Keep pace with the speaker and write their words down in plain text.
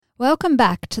Welcome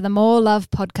back to the More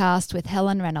Love podcast with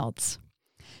Helen Reynolds.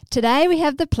 Today we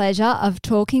have the pleasure of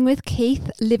talking with Keith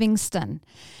Livingston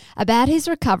about his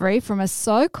recovery from a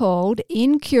so-called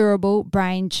incurable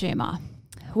brain tumour.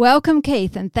 Welcome,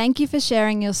 Keith, and thank you for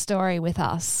sharing your story with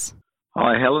us.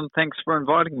 Hi, Helen. Thanks for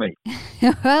inviting me.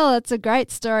 Well, it's a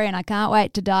great story and I can't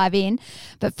wait to dive in.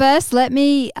 But first, let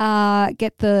me help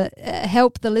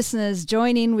the listeners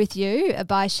join in with you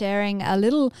by sharing a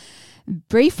little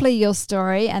briefly your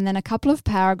story and then a couple of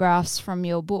paragraphs from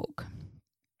your book.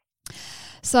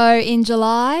 So in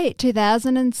July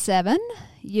 2007,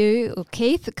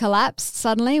 Keith, collapsed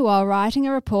suddenly while writing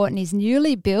a report in his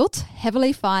newly built,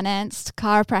 heavily financed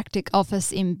chiropractic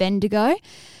office in Bendigo,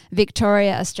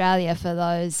 Victoria, Australia, for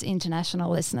those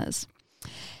international listeners.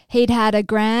 He'd had a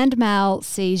grand mal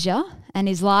seizure and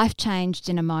his life changed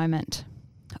in a moment.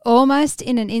 Almost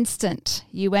in an instant,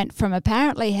 you went from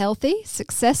apparently healthy,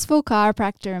 successful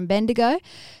chiropractor in Bendigo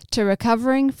to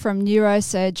recovering from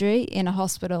neurosurgery in a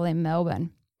hospital in Melbourne.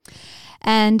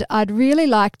 And I'd really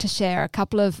like to share a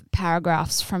couple of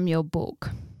paragraphs from your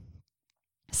book.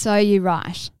 So you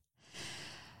write,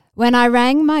 "When I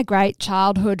rang my great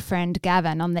childhood friend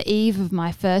Gavin on the eve of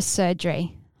my first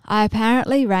surgery, I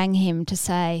apparently rang him to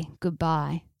say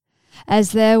goodbye,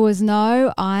 as there was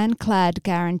no ironclad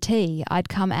guarantee I'd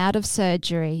come out of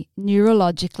surgery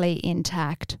neurologically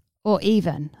intact or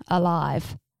even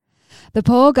alive. The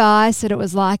poor guy said it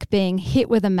was like being hit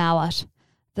with a mallet.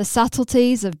 The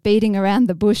subtleties of beating around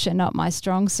the bush are not my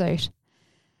strong suit.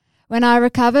 When I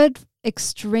recovered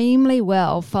extremely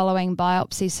well following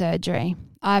biopsy surgery,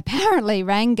 I apparently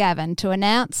rang Gavin to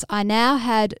announce I now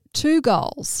had two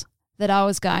goals that I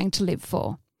was going to live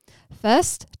for.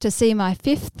 First, to see my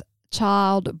fifth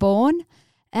child born,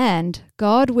 and,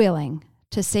 God willing,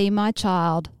 to see my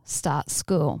child start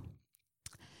school."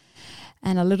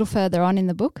 And a little further on in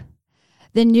the book,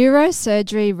 "The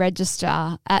neurosurgery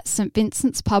registrar at St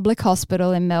Vincent's Public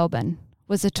Hospital in Melbourne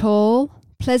was a tall,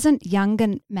 pleasant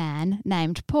younger man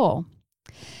named Paul.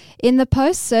 In the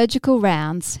post-surgical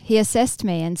rounds, he assessed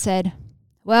me and said,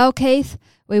 'Well, Keith,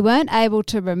 we weren't able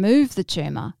to remove the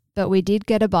tumour, but we did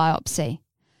get a biopsy.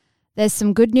 There's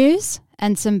some good news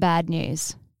and some bad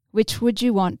news. Which would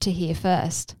you want to hear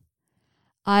first?'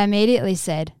 I immediately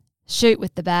said, 'Shoot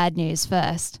with the bad news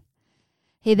first.'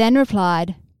 He then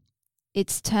replied,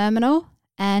 'It's terminal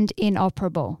and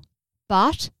inoperable,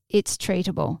 but it's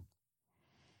treatable.'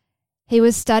 He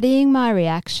was studying my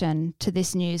reaction to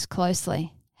this news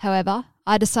closely. However,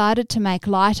 I decided to make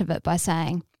light of it by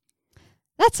saying,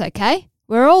 'That's okay,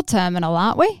 we're all terminal,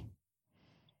 aren't we?'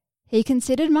 He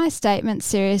considered my statement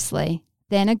seriously,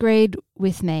 then agreed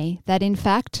with me that in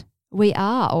fact we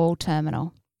are all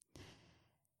terminal.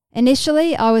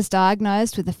 Initially, I was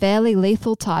diagnosed with a fairly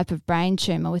lethal type of brain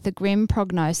tumour with a grim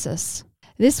prognosis.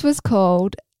 This was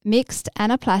called mixed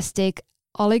anaplastic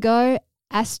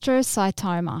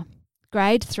oligoastrocytoma,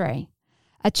 grade 3,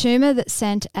 a tumour that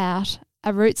sent out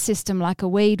a root system like a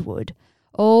weed would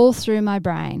all through my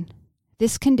brain.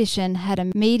 This condition had a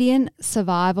median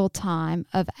survival time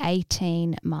of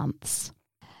 18 months.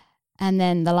 And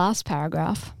then the last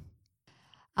paragraph.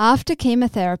 After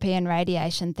chemotherapy and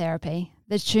radiation therapy,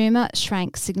 the tumour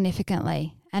shrank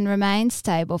significantly and remained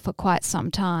stable for quite some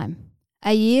time.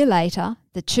 A year later,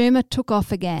 the tumour took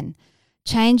off again,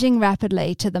 changing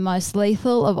rapidly to the most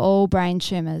lethal of all brain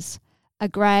tumours, a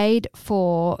grade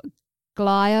 4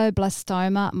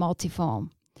 glioblastoma multiforme.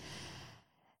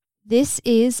 This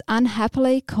is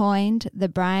unhappily coined the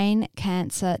brain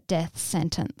cancer death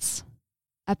sentence.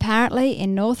 Apparently,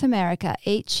 in North America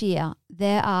each year,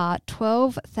 there are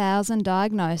 12,000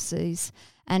 diagnoses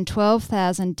and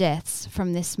 12,000 deaths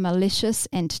from this malicious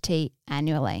entity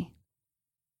annually."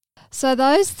 So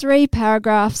those three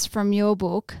paragraphs from your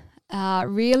book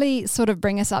really sort of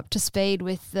bring us up to speed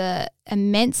with the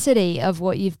immensity of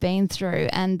what you've been through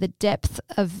and the depth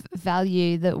of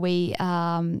value that we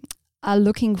are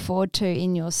looking forward to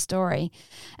in your story.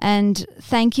 And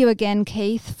thank you again,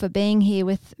 Keith, for being here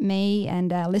with me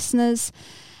and our listeners.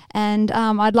 And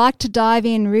I'd like to dive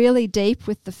in really deep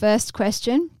with the first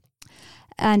question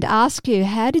and ask you,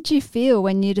 how did you feel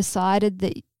when you decided,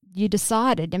 I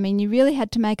mean, you really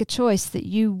had to make a choice that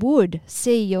you would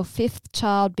see your fifth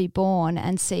child be born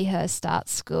and see her start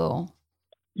school?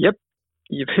 Yep,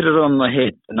 you've hit it on the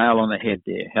head, the nail on the head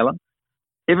there, Helen.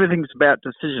 Everything's about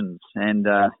decisions, and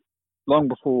long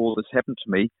before all this happened to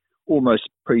me, almost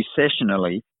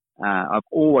precessionally, I've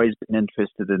always been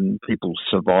interested in people's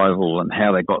survival and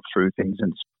how they got through things,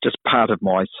 and it's just part of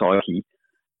my psyche.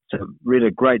 So I've read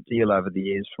a great deal over the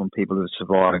years from people who have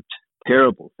survived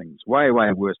terrible things, way,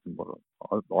 way worse than what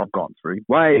I've gone through,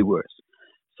 way worse.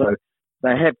 So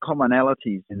they have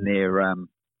commonalities in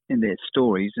their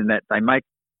stories, in that they make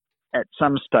at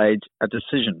some stage a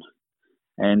decision,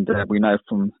 and we know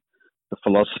from the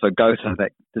philosopher Goethe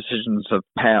that decisions have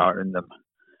power in them.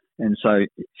 And so,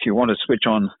 if you want to switch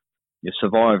on your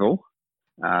survival,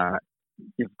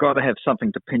 you've got to have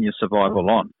something to pin your survival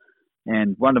on.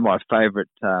 And one of my favourite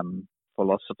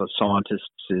philosopher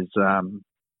scientists is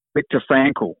Viktor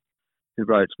Frankl, who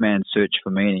wrote Man's Search for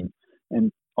Meaning.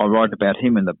 And I write about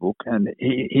him in the book, and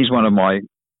he's one of my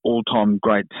all-time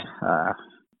great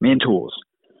mentors.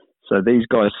 So these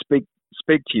guys speak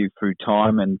to you through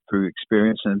time and through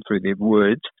experience and through their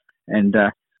words. And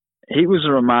he was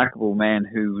a remarkable man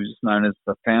who was known as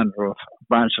the founder of a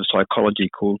branch of psychology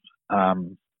called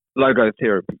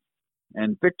logotherapy.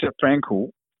 And Viktor Frankl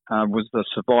was the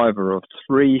survivor of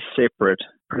 3 separate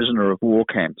prisoner of war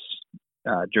camps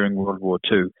during World War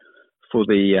II for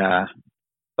the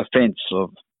offence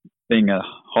of being a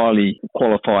highly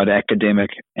qualified academic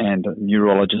and a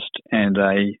neurologist and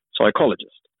a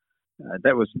psychologist.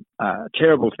 That was a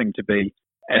terrible thing to be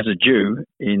as a Jew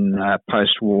in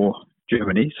post-war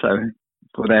Germany. So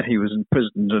for that, he was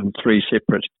imprisoned in 3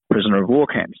 separate prisoner of war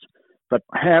camps. But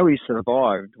how he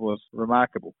survived was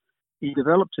remarkable. He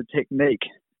developed a technique,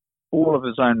 all of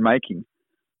his own making,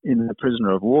 in the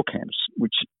prisoner of war camps,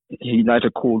 which he later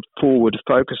called forward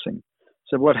focusing.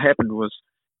 So what happened was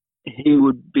he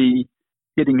would be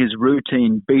getting his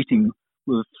routine beating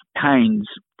with canes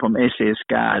from SS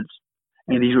guards,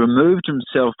 and he removed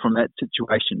himself from that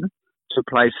situation to a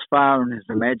place far in his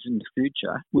imagined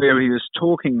future where he was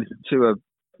talking to a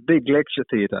big lecture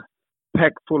theatre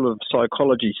packed full of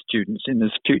psychology students in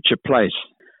his future place.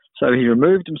 So he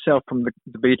removed himself from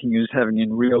the beating he was having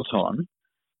in real time,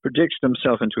 projected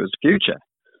himself into his future,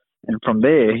 and from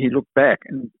there he looked back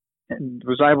and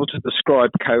was able to describe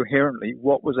coherently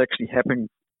what was actually happening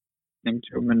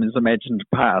to him in his imagined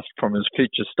past from his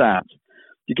future start. Do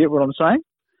you get what I'm saying?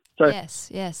 So,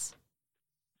 yes.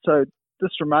 So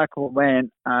this remarkable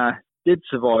man did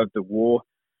survive the war,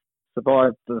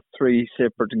 survived the 3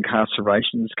 separate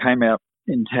incarcerations, came out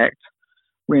intact,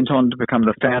 went on to become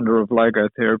the founder of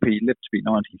logotherapy, lived to be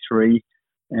 93,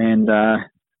 and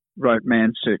wrote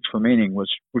Man's Search for Meaning, which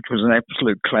was an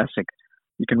absolute classic.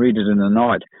 You can read it in a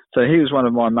night. So he was one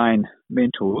of my main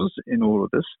mentors in all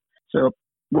of this. So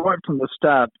right from the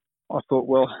start, I thought,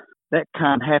 well, that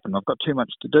can't happen. I've got too much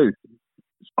to do.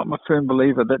 I'm a firm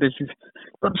believer that if you've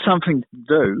got something to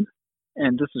do,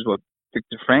 and this is what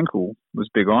Viktor Frankl was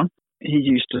big on, he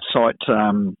used to cite,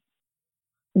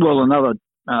 another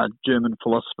German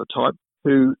philosopher type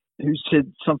who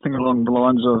said something along the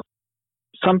lines of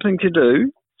something to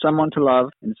do, someone to love,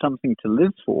 and something to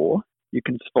live for, you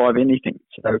can survive anything.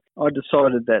 So I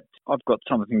decided that I've got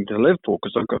something to live for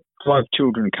because I've got 5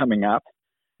 children coming up,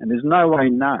 and there's no way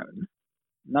known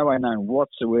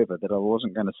whatsoever that I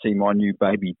wasn't going to see my new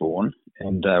baby born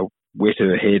and wet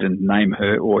her head and name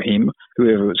her or him,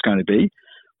 whoever it was going to be.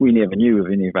 We never knew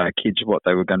of any of our kids what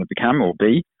they were going to become or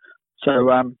be. So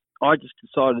I just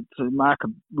decided to mark a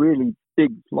really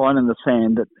big line in the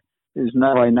sand that there's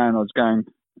no way known I was going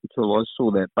until I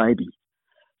saw that baby.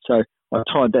 So I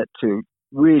tied that to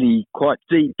really quite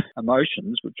deep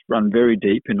emotions, which run very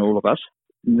deep in all of us.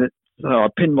 So I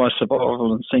pinned my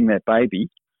survival in seeing that baby,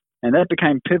 and that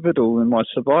became pivotal in my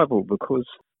survival because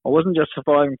I wasn't just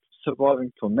surviving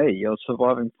for me, I was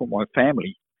surviving for my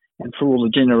family and for all the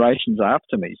generations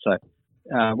after me. So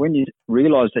when you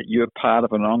realise that you're part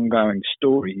of an ongoing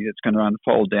story that's going to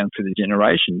unfold down through the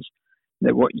generations,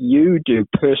 that what you do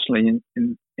personally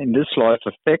in this life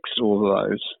affects all of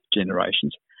those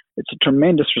generations, it's a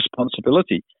tremendous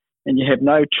responsibility, and you have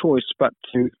no choice but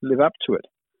to live up to it.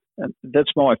 And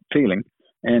that's my feeling.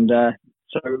 And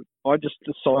so I just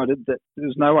decided that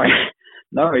there's no way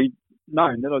known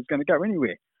that I was going to go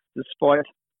anywhere, despite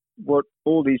what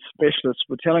all these specialists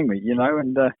were telling me,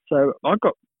 And so I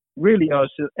got really, as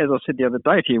I said the other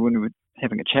day to you when we were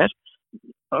having a chat,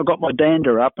 I got my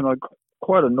dander up and I got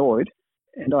quite annoyed.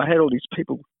 And I had all these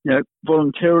people,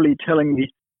 voluntarily telling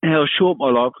me how short my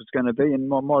life was going to be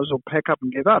and I might as well pack up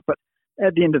and give up. But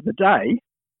at the end of the day,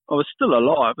 I was still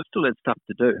alive. I still had stuff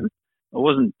to do. I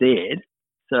wasn't dead.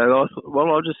 So I thought, well,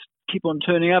 I'll just keep on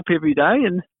turning up every day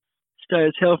and stay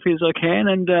as healthy as I can.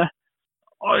 And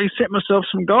I set myself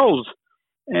some goals.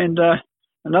 And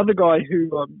another guy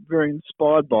who I'm very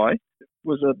inspired by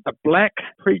was a black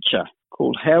preacher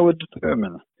called Howard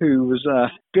Thurman, who was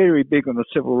very big on the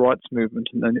civil rights movement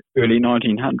in the early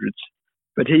 1900s.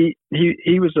 But he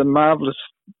was a marvellous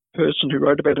person who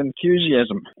wrote about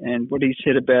enthusiasm. And what he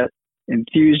said about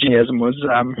enthusiasm was,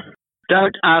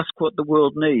 don't ask what the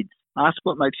world needs, Ask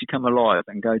what makes you come alive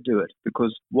and go do it,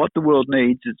 because what the world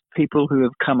needs is people who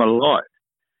have come alive.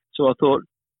 So I thought,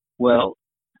 well,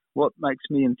 what makes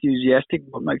me enthusiastic?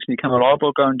 What makes me come alive?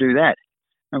 I'll go and do that.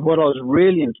 And what I was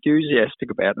really enthusiastic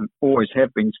about, and always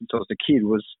have been since I was a kid,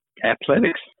 was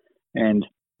athletics, and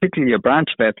particularly a branch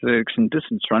of athletics and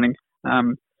distance running,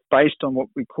 based on what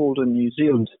we called in New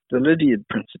Zealand the Lydiard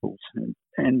principles.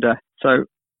 And so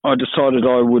I decided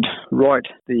I would write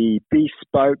the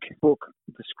bespoke book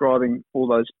describing all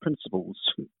those principles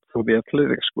for the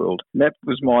athletics world. And that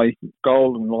was my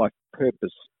goal and life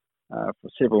purpose for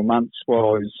several months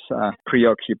while I was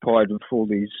preoccupied with all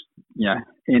these,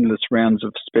 endless rounds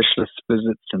of specialist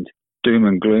visits and doom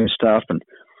and gloom stuff. And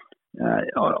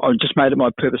I just made it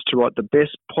my purpose to write the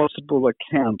best possible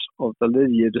account of the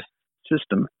Lydiard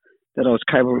system that I was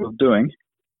capable of doing,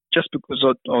 just because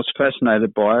I was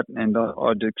fascinated by it, and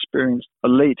I'd experienced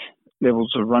elite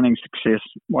levels of running success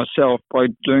myself by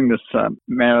doing this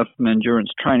marathon endurance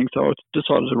training. So I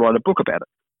decided to write a book about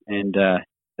it, and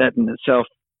that in itself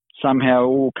somehow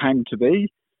all came to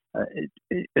be.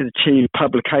 It achieved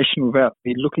publication without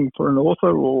me looking for an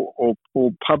author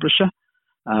or publisher,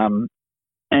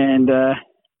 and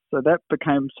so that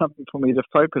became something for me to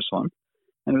focus on,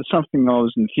 and it was something I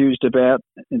was enthused about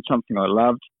and something I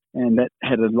loved, and that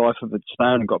had a life of its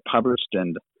own and got published.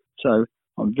 And so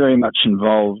I'm very much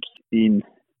involved in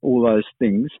all those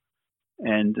things,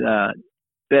 and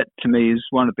that to me is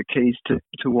one of the keys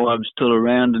to why I'm still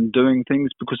around and doing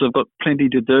things, because I've got plenty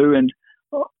to do, and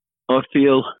I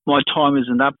feel my time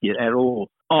isn't up yet at all.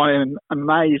 I am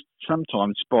amazed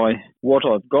sometimes by what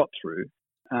I've got through,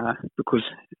 because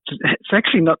it's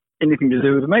actually not anything to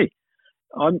do with me.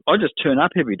 I just turn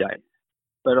up every day,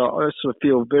 but I sort of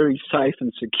feel very safe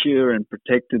and secure and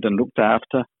protected and looked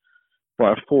after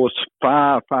by a force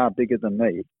far, far bigger than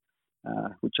me,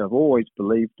 which I've always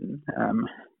believed in.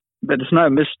 But it's no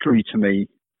mystery to me,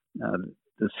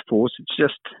 this force. It's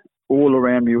just all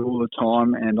around me all the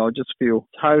time, and I just feel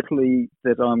totally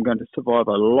that I'm going to survive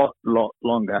a lot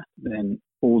longer than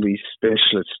all these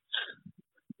specialists,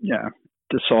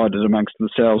 decided amongst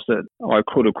themselves that I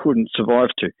could or couldn't survive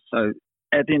to. So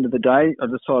at the end of the day, I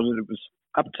decided it was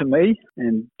up to me,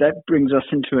 and that brings us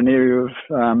into an area of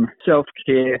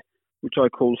self-care, which I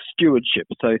call stewardship.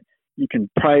 So you can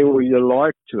pray all you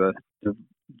like to a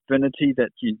divinity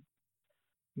that you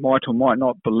might or might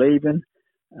not believe in.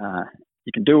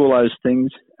 You can do all those things,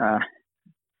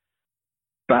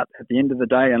 but at the end of the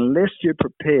day, unless you're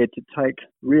prepared to take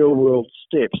real-world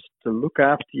steps to look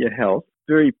after your health,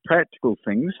 very practical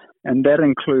things, and that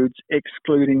includes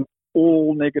excluding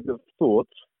all negative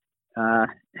thoughts,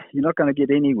 you're not going to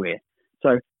get anywhere.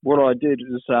 So what I did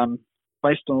is,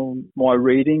 based on my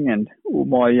reading and all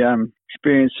my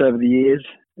experience over the years,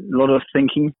 a lot of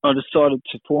thinking, I decided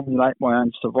to formulate my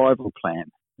own survival plan.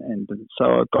 And so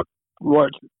I got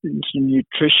right into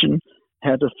nutrition,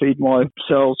 how to feed my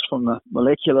cells from the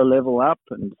molecular level up,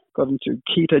 and got into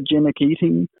ketogenic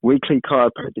eating, weekly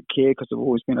chiropractic care, because I've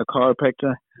always been a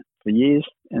chiropractor for years.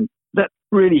 And that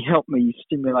really helped me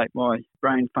stimulate my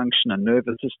brain function and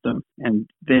nervous system. And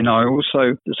then I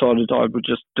also decided I would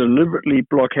just deliberately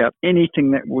block out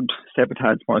anything that would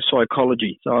sabotage my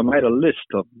psychology. So I made a list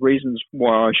of reasons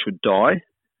why I should die.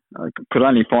 I could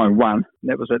only find one.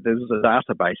 That was that there was a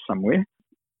database somewhere.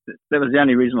 That was the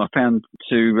only reason I found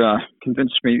to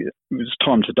convince me it was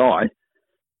time to die.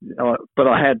 But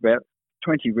I had about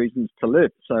 20 reasons to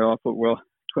live. So I thought, well,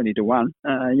 20 to 1,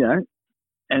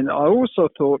 And I also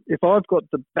thought, if I've got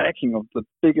the backing of the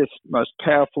biggest, most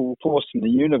powerful force in the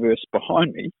universe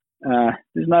behind me,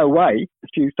 there's no way a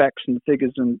few facts and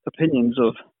figures and opinions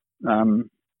of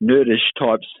nerdish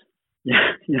types,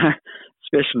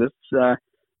 specialists are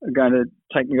going to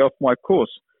take me off my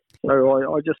course. So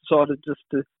I just decided just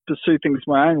to pursue things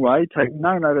my own way, take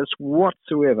no notice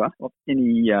whatsoever of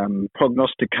any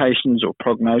prognostications or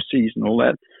prognoses and all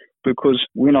that, because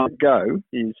when I go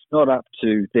is not up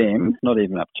to them, not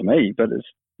even up to me, but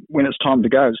when it's time to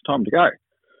go, it's time to go.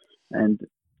 And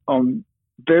I'm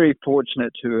very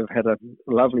fortunate to have had a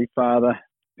lovely father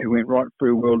who went right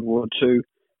through World War II.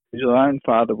 His own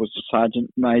father was a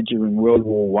sergeant major in World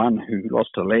War I who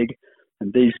lost a leg.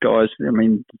 And these guys,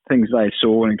 the things they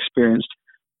saw and experienced.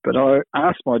 But I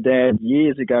asked my dad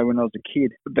years ago when I was a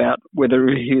kid about whether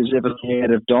he was ever scared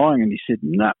of dying, and he said,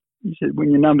 no. He said, when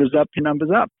your number's up, your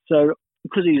number's up. So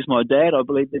because he's my dad, I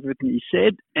believed everything he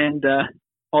said, and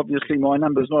obviously my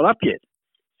number's not up yet.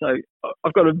 So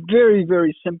I've got a very,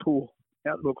 very simple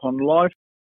outlook on life.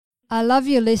 I love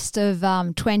your list of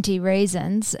 20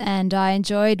 reasons, and I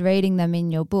enjoyed reading them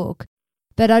in your book.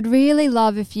 But I'd really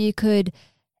love if you could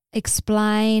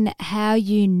explain how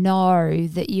you know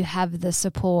that you have the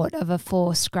support of a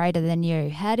force greater than you?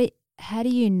 How do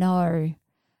you know?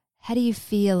 How do you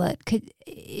feel it?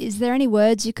 Is there any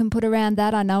words you can put around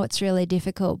that? I know it's really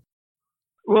difficult.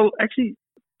 Well, actually,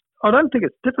 I don't think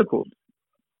it's difficult.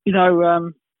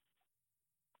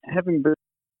 Having been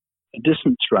a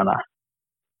distance runner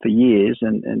for years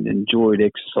and enjoyed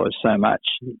exercise so much,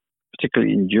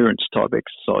 particularly endurance type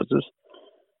exercises,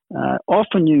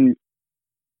 often you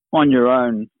on your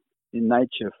own in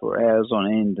nature for hours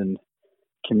on end and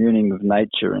communing with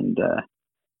nature. And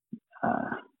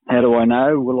how do I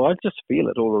know? Well, I just feel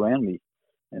it all around me,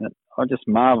 and I just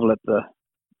marvel at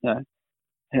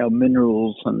how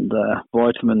minerals and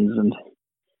vitamins and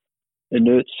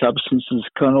inert substances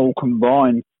can all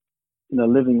combine in a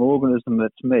living organism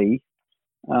that's me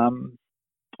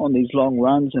on these long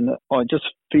runs, and I just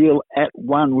feel at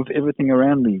one with everything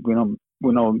around me when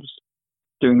I'm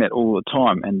doing that all the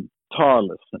time, and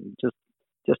tireless, and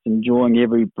just enjoying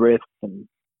every breath and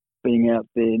being out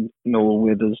there in all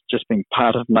weathers, just being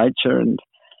part of nature, and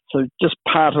so just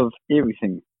part of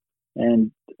everything.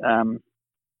 And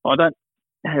I don't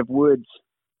have words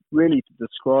really to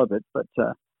describe it, but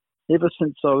ever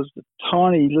since I was a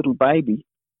tiny little baby,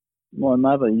 my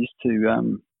mother used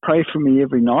to pray for me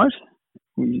every night.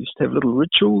 We used to have little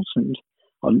rituals, and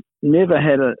I never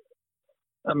had a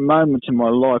moment in my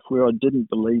life where I didn't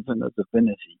believe in a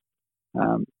divinity,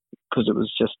 because it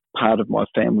was just part of my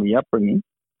family upbringing.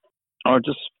 I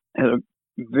just had a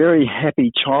very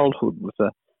happy childhood with a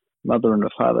mother and a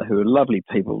father who were lovely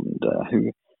people, and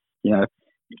who,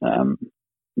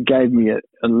 gave me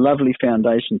a lovely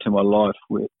foundation to my life,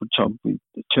 which I'll be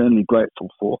eternally grateful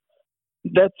for.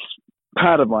 That's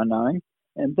part of my knowing,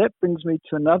 and that brings me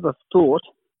to another thought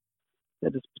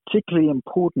that is particularly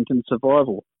important in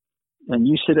survival. And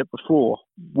you said it before,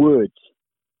 words.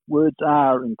 Words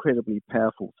are incredibly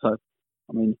powerful. So,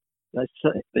 I mean, they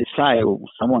say, or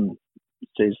someone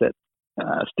says that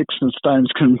sticks and stones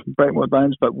can break my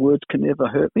bones, but words can never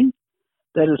hurt me.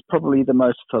 That is probably the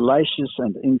most fallacious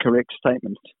and incorrect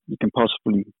statement you can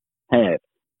possibly have.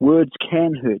 Words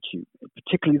can hurt you,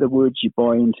 particularly the words you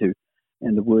buy into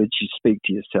and the words you speak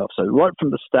to yourself. So right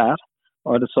from the start,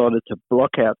 I decided to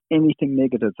block out anything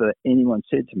negative that anyone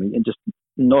said to me and just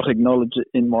not acknowledge it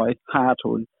in my heart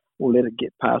or let it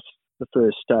get past the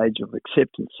first stage of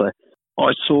acceptance. So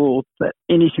I saw that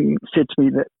anything said to me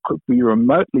that could be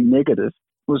remotely negative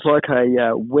was like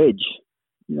a wedge.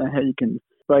 You know how you can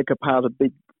break apart a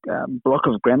big block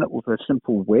of granite with a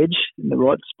simple wedge in the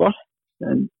right spot?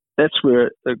 And that's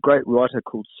where a great writer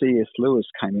called C.S. Lewis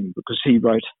came in, because he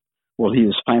wrote, well, he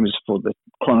was famous for the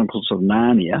Chronicles of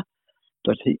Narnia,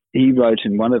 but he wrote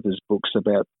in one of his books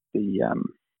about the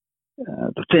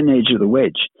thin edge of the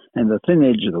wedge. And the thin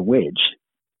edge of the wedge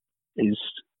is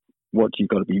what you've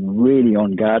got to be really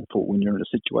on guard for when you're in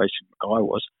a situation like I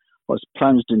was. I was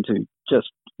plunged into just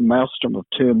a maelstrom of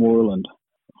turmoil and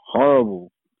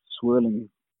horrible, swirling,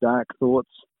 dark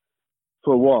thoughts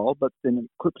for a while, but then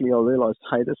quickly I realised,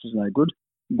 hey, this is no good.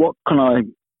 What can I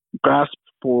grasp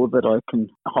for that I can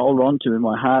hold on to in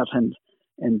my heart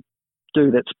and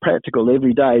do that's practical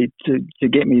every day to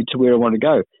get me to where I want to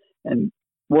go? And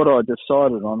what I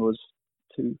decided on was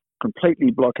to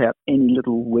completely block out any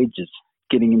little wedges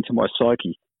getting into my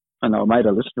psyche. And I made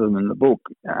a list of them in the book.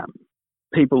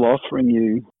 People offering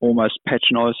you almost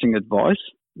patronising advice.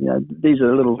 You know, these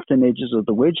are little thin edges of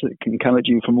the wedge that can come at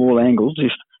you from all angles.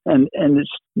 And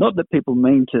it's not that people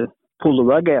mean to pull the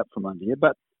rug out from under you,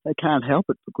 but they can't help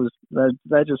it because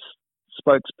they're just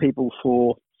spokespeople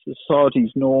for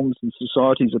society's norms and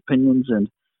society's opinions and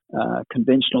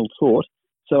conventional thought.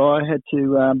 So I had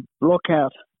to block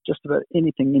out just about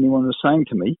anything anyone was saying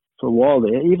to me for a while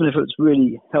there, even if it was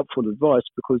really helpful advice,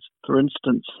 because, for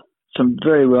instance, some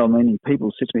very well-meaning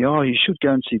people said to me, oh, you should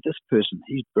go and see this person.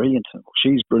 He's brilliant, or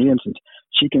she's brilliant, and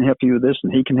she can help you with this,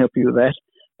 and he can help you with that.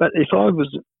 But if I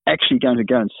was actually going to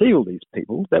go and see all these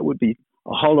people, that would be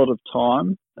a whole lot of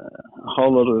time, a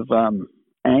whole lot of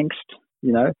angst,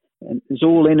 you know, and it's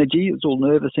all energy, it's all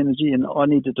nervous energy, and I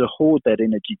needed to hoard that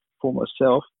energy for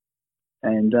myself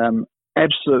and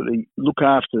absolutely look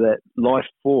after that life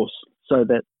force so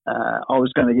that I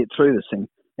was going to get through this thing.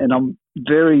 And I'm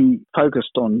very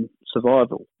focused on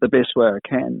survival the best way I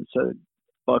can. So,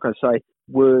 like I say,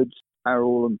 words are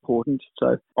all important.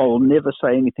 So I will never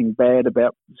say anything bad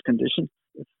about this condition.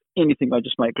 If anything, I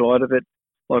just make light of it,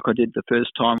 like I did the first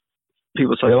time.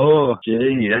 People say, oh,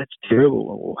 gee, that's terrible,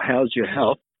 or how's your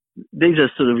health? These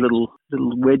are sort of little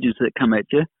wedges that come at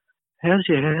you. How's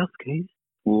your health, Keith?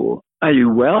 Or are you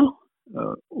well?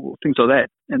 Or things like that.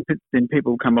 And then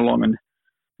people come along and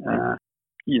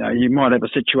you might have a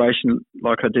situation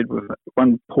like I did with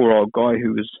one poor old guy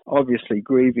who was obviously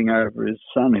grieving over his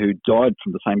son who died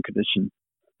from the same condition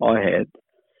I had.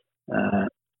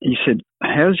 He said,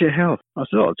 "How's your health?" I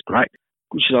said, "Oh, it's great,"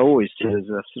 which I always say as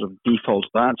a sort of default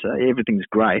answer. Everything's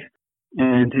great.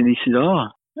 And then he said, "Oh,"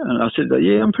 and I said,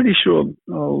 "Yeah, I'm pretty sure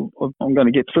I'm going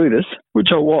to get through this,"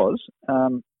 which I was.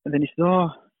 And then he said, "Oh,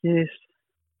 yes,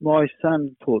 my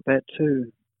son thought that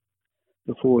too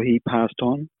before he passed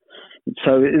on."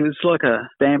 So it was like a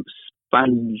damp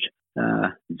sponge,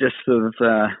 just sort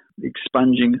of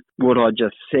expunging what I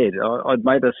just said. I'd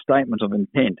made a statement of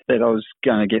intent that I was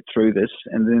going to get through this,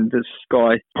 and then this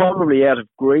guy, probably out of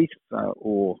grief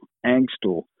or angst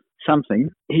or something,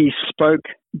 he spoke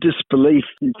disbelief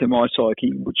into my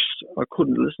psyche, which I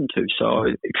couldn't listen to. So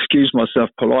I excused myself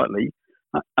politely,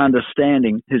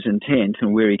 understanding his intent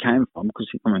and where he came from, because,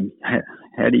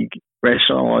 how do you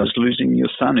rationalise losing your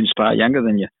son who's far younger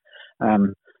than you?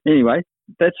 Anyway,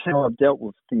 that's how I've dealt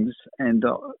with things, and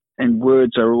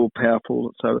words are all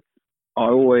powerful. So I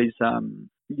always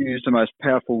use the most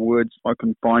powerful words I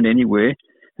can find anywhere,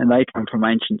 and they come from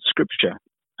ancient scripture,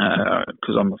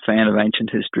 because I'm a fan of ancient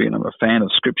history and I'm a fan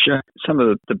of scripture. Some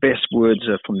of the best words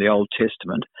are from the Old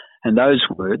Testament, and those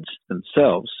words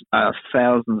themselves are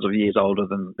thousands of years older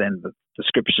than the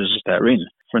scriptures they're in.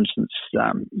 For instance,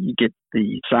 you get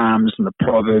the Psalms and the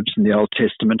Proverbs in the Old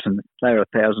Testament, and they're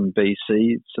 1000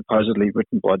 BC, supposedly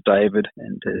written by David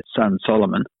and his son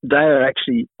Solomon. They are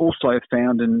actually also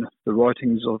found in the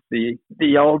writings of the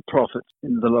old prophets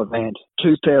in the Levant,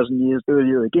 2000 years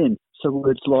earlier again. So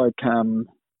words like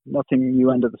nothing new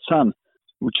under the sun,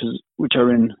 which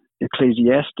are in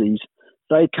Ecclesiastes,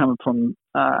 they come from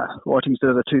writings that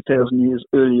are 2,000 years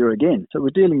earlier again. So we're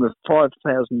dealing with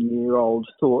 5,000-year-old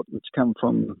thought which come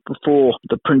from before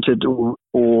the printed or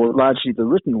largely the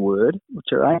written word,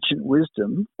 which are ancient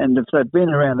wisdom. And if they've been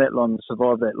around that long and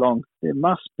survived that long, there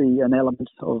must be an element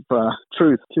of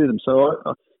truth to them. So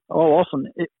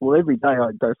every day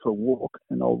I go for a walk,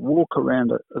 and I'll walk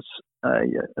around a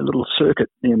little circuit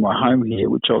near my home here,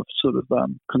 which I've sort of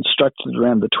constructed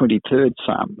around the 23rd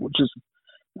Psalm, which is,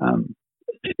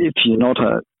 if you're not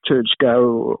a churchgoer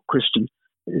or Christian,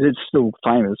 it's still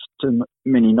famous to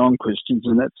many non-Christians,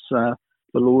 and that's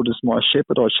 "The Lord is my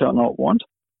shepherd, I shall not want."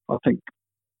 I think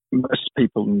most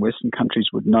people in Western countries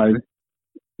would know,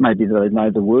 maybe they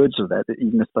know the words of that,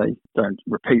 even if they don't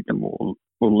repeat them or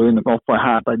learn them off by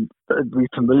heart, they'd be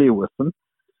familiar with them.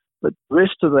 But the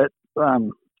rest of that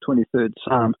 23rd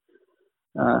Psalm,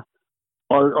 I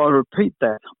repeat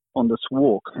that on this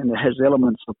walk, and it has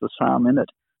elements of the Psalm in it.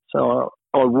 So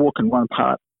I walk in one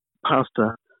part past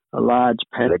a large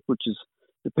paddock, which is,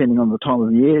 depending on the time of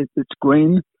the year, it's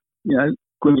green,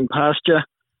 green pasture.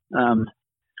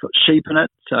 It's got sheep in it,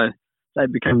 so they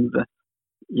become the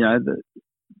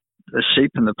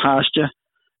sheep in the pasture.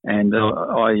 And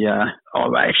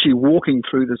I'm actually walking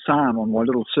through the Psalm on my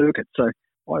little circuit. So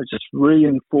I just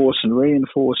reinforce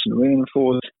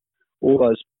all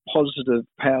those positive,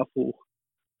 powerful,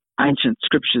 ancient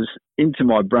scriptures into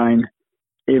my brain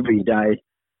every day,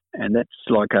 and that's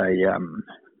like a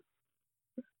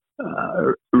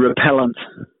repellent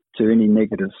to any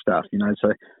negative stuff,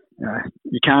 So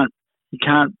you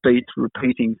can't beat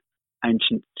repeating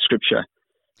ancient scripture,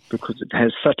 because it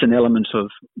has such an element of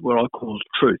what I call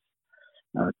truth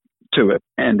to it,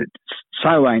 and it's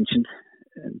so ancient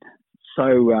and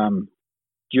so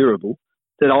durable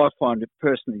that I find it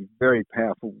personally very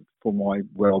powerful for my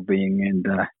well-being, and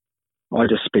I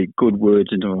just speak good words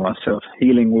into myself,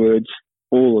 healing words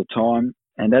all the time,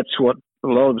 and that's what a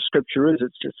lot of scripture is.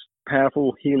 It's just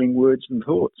powerful, healing words and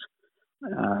thoughts.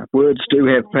 Words do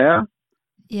have power.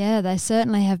 Yeah, they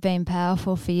certainly have been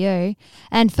powerful for you.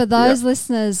 And for those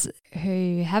listeners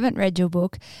who haven't read your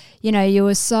book, you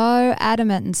were so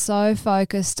adamant and so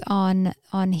focused on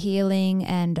healing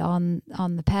and on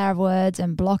the power of words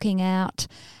and blocking out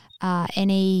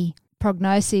any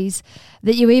prognoses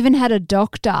that you even had a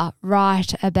doctor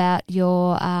write about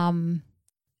your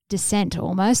dissent.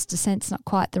 Almost dissent's not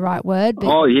quite the right word, but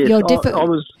I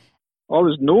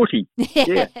was naughty.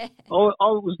 Yeah, I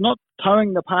was not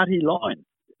towing the party line.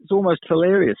 It's almost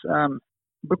hilarious.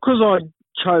 Because I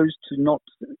chose to not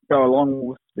go along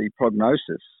with the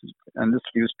prognosis, and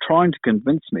he was trying to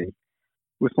convince me,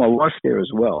 with my wife there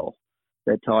as well,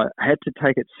 that I had to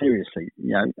take it seriously.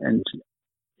 And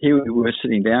here we were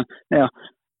sitting down. Now,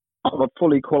 I'm a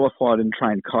fully qualified and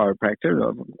trained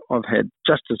chiropractor. I've had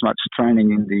just as much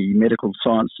training in the medical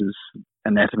sciences,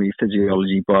 anatomy,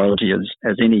 physiology, biology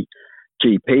as any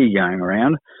GP going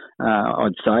around,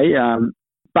 I'd say.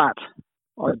 But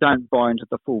I don't buy into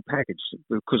the full package,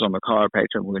 because I'm a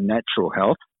chiropractor and we're natural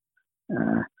health.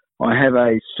 I have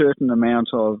a certain amount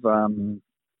of,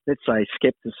 let's say,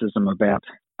 skepticism about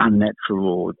unnatural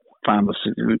or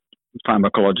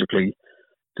pharmacologically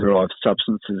derived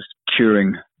substances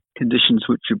curing conditions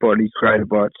which your body created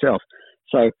by itself.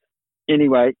 So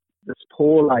anyway, this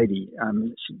poor lady,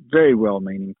 she's very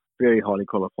well-meaning, very highly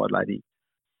qualified lady.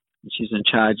 She's in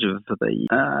charge of the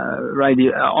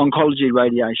oncology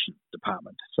radiation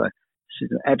department. So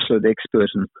she's an absolute expert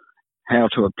in how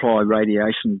to apply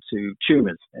radiation to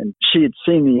tumours. And she had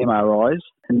seen the MRIs,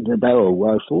 and they were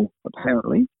woeful,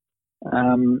 apparently.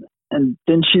 And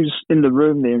then she was in the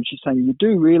room there, and she's saying, "You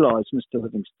do realise, Mr.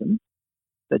 Livingston,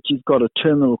 that you've got a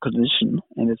terminal condition,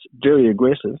 and it's very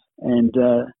aggressive, and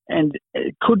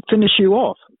it could finish you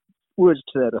off." Words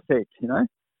to that effect, you know.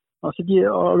 I said,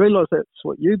 "Yeah, I realise that's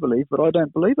what you believe, but I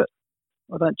don't believe it.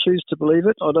 I don't choose to believe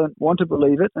it. I don't want to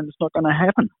believe it, and it's not going to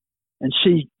happen." And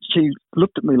she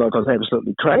looked at me like I was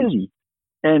absolutely crazy.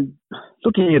 And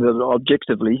looking at it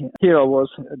objectively, here I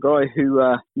was, a guy who,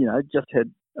 just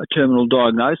had a terminal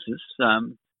diagnosis.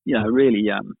 Really,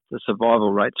 the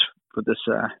survival rates for this,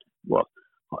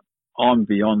 I'm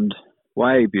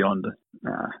way beyond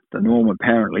the norm,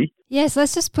 apparently. Yes,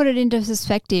 let's just put it into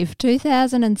perspective.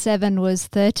 2007 was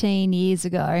 13 years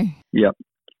ago. Yep.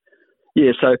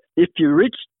 Yeah, so if you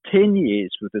reach 10 years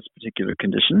with this particular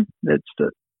condition, that's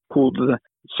called the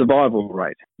survival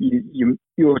rate.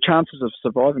 Your chances of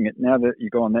surviving it, now that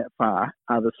you've gone that far,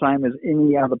 are the same as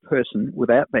any other person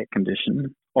without that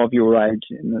condition of your age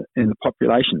in the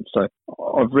population. So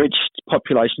I've reached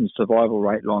population survival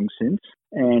rate long since,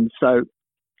 and so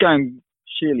going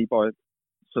sheerly by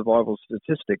survival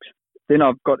statistics, then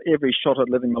I've got every shot at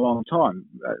living a long time,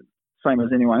 same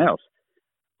as anyone else,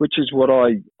 which is what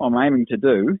I'm aiming to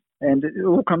do. And it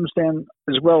all comes down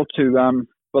as well to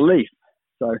belief.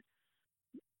 So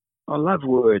I love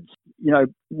words. You know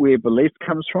where belief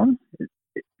comes from? It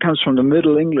comes from the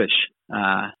Middle English,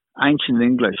 ancient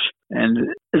English. And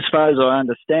as far as I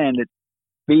understand it,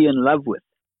 be in love with.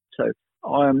 So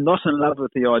I am not in love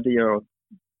with the idea of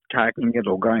carking it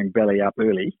or going belly up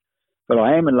early, but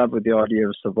I am in love with the idea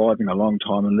of surviving a long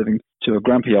time and living to a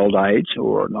grumpy old age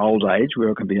or an old age where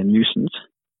I can be a nuisance.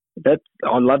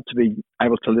 I love to be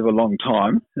able to live a long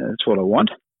time. That's what I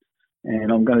want.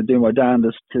 And I'm going to do my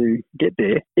darndest to get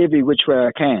there every which way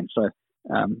I can. So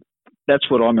that's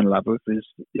what I'm in love with, is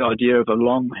the idea of a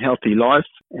long, healthy life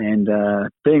and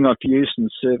being of use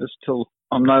and service till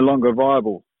I'm no longer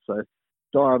viable. So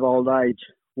die of old age,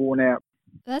 worn out.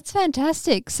 That's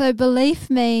fantastic. So belief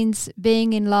means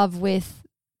being in love with,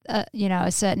 a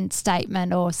certain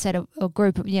statement or set of or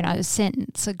group of, a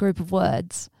sentence, a group of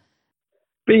words.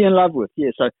 Be in love with,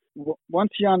 yeah. So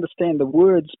once you understand the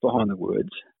words behind the words,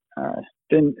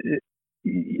 then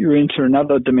you enter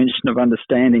another dimension of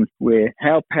understanding where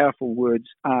how powerful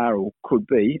words are or could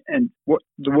be, and what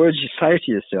the words you say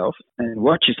to yourself and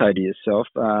what you say to yourself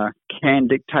can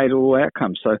dictate all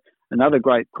outcomes. So another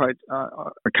great quote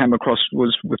I came across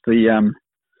was with the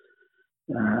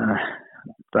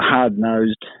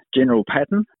hard-nosed General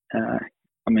Patton.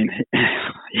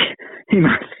 He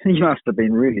must have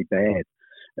been really bad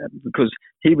because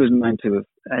he was known to have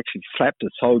actually slapped a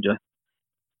soldier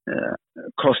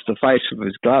across the face with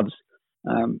his gloves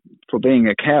for being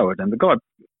a coward, and the guy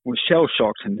was shell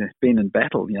shocked and had been in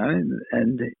battle,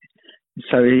 and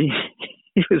so he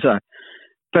was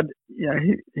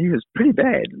he was pretty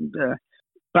bad.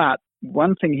 But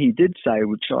one thing he did say,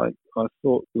 which I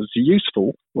thought was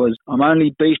useful, was, "I'm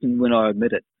only beaten when I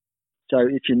admit it." So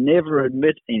if you never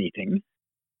admit anything,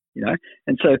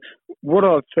 and so what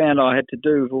I've found I had to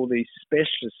do with all these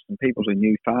specialists and people who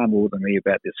knew far more than me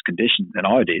about this condition than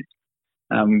I did,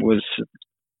 was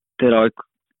that I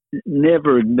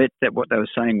never admit that what they were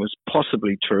saying was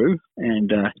possibly true, and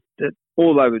that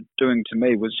all they were doing to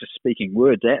me was just speaking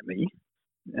words at me,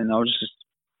 and I'll just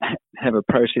have a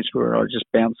process where I just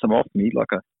bounce them off me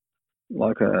like a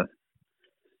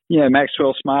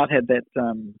Maxwell Smart had that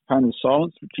cone of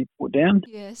silence which he put down.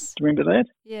 Yes. Do you remember that?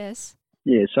 Yes.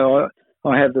 Yeah, so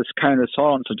I have this cone of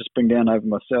silence I just bring down over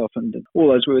myself, and all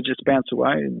those words just bounce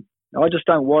away, and I just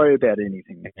don't worry about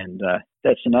anything. And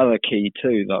that's another key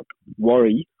too, like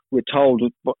worry. We're told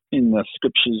in the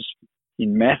scriptures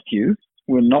in Matthew,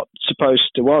 we're not supposed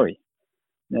to worry.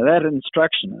 Now that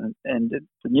instruction, and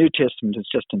the New Testament is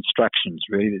just instructions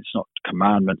really, it's not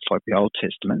commandments like the Old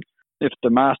Testament. If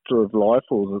the Master of Life,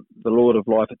 or the Lord of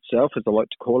Life itself, as I like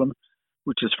to call him,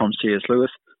 which is from C.S.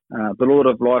 Lewis, the Lord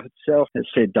of Life itself has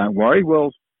said, "Don't worry."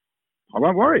 Well, I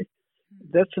won't worry.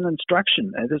 That's an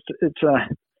instruction. If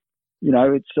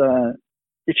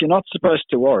you're not supposed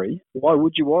to worry, why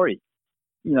would you worry?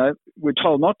 We're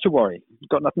told not to worry. You've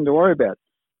got nothing to worry about.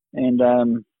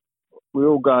 and we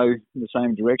all go in the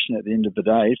same direction at the end of the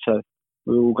day. So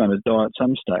we're all going to die at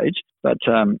some stage, but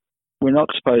we're not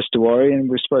supposed to worry, and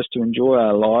we're supposed to enjoy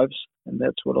our lives, and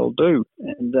that's what I'll do.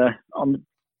 And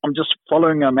I'm just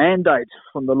following a mandate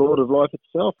from the Lord of Life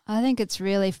itself. I think it's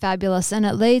really fabulous, and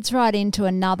it leads right into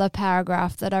another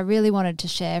paragraph that I really wanted to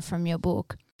share from your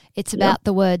book. It's about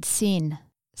the word sin.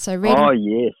 So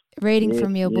reading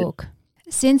from your book.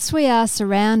 Since we are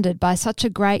surrounded by such a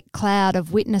great cloud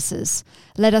of witnesses,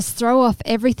 let us throw off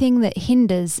everything that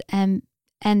hinders and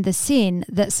the sin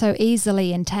that so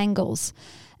easily entangles,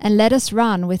 and let us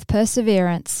run with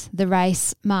perseverance the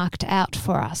race marked out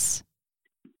for us.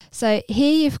 So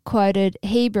here you've quoted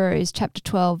Hebrews chapter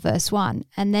 12, verse 1,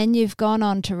 and then you've gone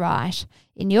on to write,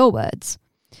 in your words,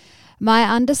 my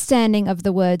understanding of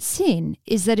the word sin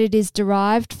is that it is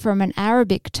derived from an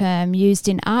Arabic term used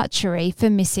in archery for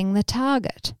missing the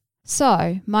target.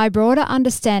 So my broader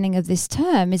understanding of this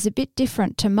term is a bit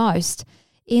different to most,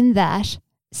 in that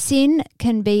sin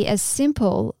can be as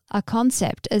simple a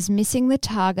concept as missing the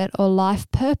target or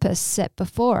life purpose set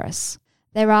before us.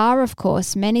 There are, of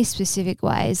course, many specific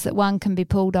ways that one can be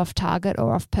pulled off target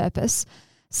or off purpose.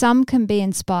 Some can be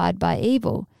inspired by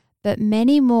evil, but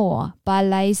many more by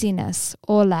laziness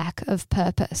or lack of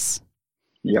purpose.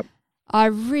 Yep. I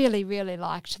really, really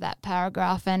liked that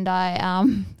paragraph, and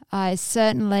I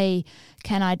certainly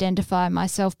can identify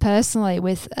myself personally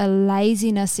with a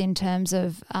laziness in terms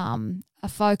of a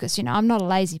focus. You know, I'm not a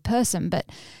lazy person, but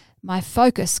my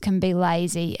focus can be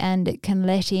lazy, and it can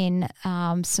let in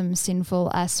some sinful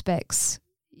aspects,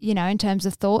 you know, in terms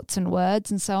of thoughts and words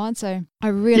and so on. So I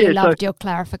really loved your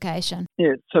clarification.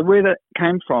 Yeah, so where that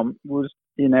came from was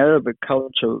in Arabic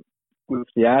culture with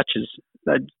the archers,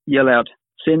 they'd yell out,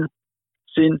 sin,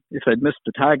 sin, if they'd missed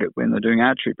the target when they're doing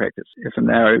archery practice. If an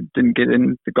arrow didn't get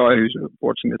in, the guy who's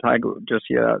watching the target would just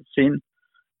yell out, sin,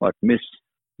 like miss,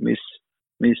 miss,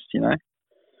 miss, you know.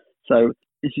 So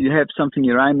if you have something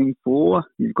you're aiming for,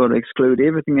 you've got to exclude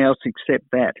everything else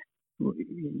except that.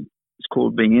 It's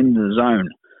called being in the zone.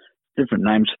 Different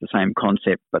names for the same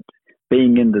concept, but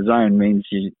being in the zone means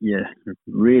you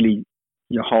really,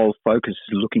 your whole focus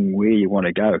is looking where you want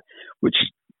to go, which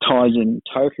ties in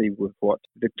totally with what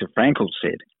Viktor Frankl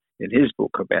said in his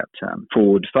book about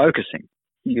forward focusing.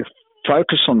 You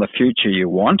focus on the future you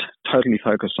want, totally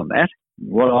focus on that.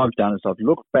 What I've done is I've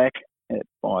looked back at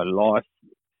my life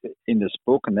in this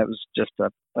book, and that was just a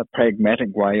pragmatic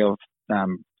way of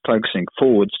focusing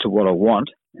forwards to what I want,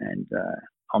 and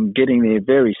I'm getting there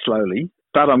very slowly,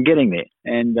 but I'm getting there.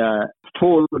 And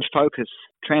forward focus,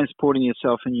 transporting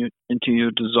yourself into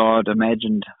your desired,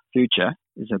 imagined future,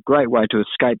 is a great way to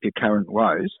escape your current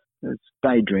woes. It's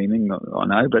daydreaming, I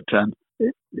know, but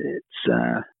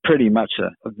it's pretty much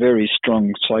a very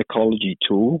strong psychology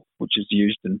tool, which is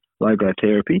used in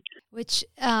logotherapy. Which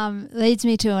leads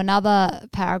me to another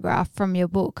paragraph from your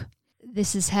book.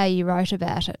 This is how you wrote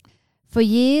about it. For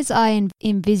years I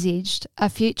envisaged a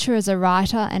future as a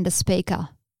writer and a speaker,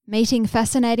 meeting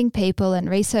fascinating people and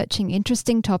researching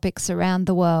interesting topics around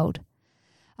the world.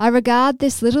 I regard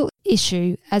this little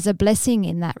issue as a blessing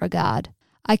in that regard.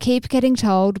 I keep getting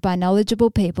told by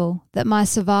knowledgeable people that my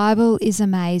survival is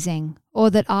amazing, or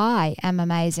that I am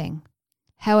amazing.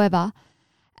 However,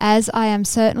 as I am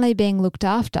certainly being looked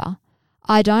after,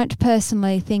 I don't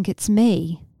personally think it's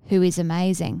me who is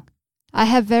amazing. I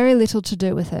have very little to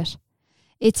do with it.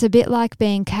 It's a bit like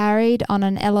being carried on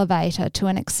an elevator to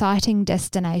an exciting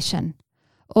destination.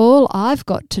 All I've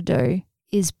got to do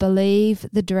is believe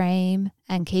the dream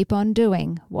and keep on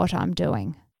doing what I'm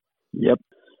doing. Yep.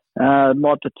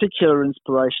 My particular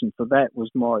inspiration for that was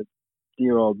my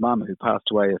dear old mum, who passed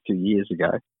away a few years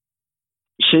ago.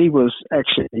 She was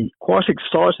actually quite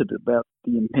excited about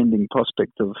the impending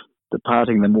prospect of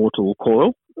departing the mortal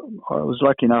coil. I was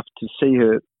lucky enough to see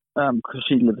her, because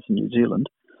she lives in New Zealand,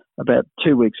 about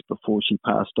 2 weeks before she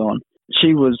passed on.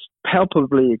 She was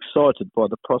palpably excited by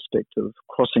the prospect of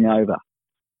crossing over.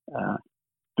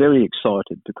 Very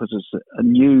excited, because it's a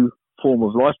new form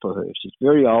of life for her. She's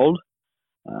very old,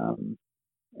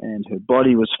 and her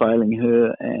body was failing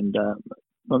her, and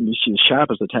she was sharp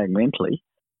as a tack mentally,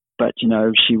 but, you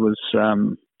know, she was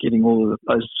getting all of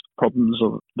those problems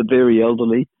of the very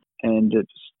elderly, and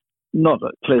it's not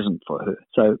pleasant for her.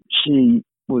 So she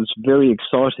was very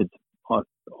excited.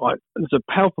 There's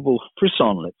a palpable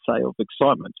frisson, let's say, of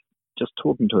excitement just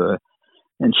talking to her,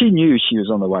 and she knew she was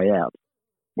on the way out.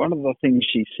 One of the things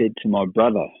she said to my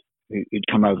brother, who'd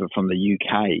come over from the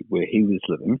UK where he was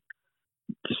living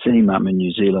to see Mum in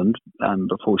New Zealand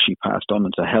before she passed on,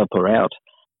 and to help her out,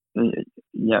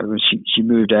 she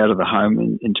moved out of the home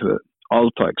into an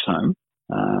old folks' home.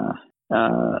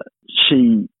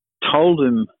 She told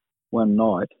him one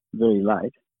night, very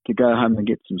late, to go home and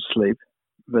get some sleep.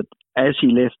 But as he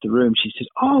left the room, she said,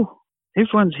 "Oh,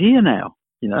 everyone's here now,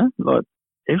 like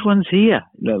everyone's here."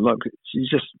 Like she's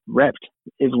just wrapped.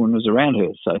 Everyone was around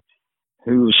her. So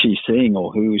who was she seeing,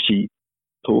 or who was she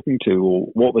talking to, or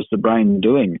what was the brain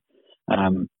doing?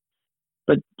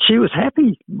 But she was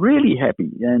happy, really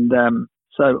happy. And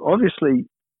so obviously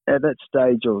at that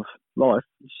stage of life,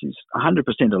 she's 100%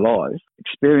 alive,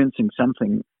 experiencing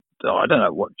something. I don't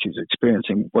know what she was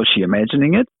experiencing. Was she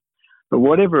imagining it? But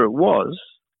whatever it was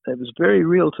very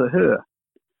real to her.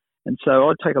 And so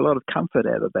I take a lot of comfort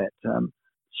out of that.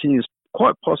 She is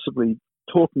quite possibly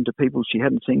talking to people she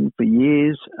hadn't seen for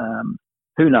years.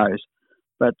 Who knows?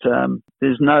 But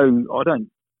there's no. I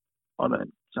don't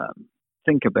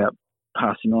think about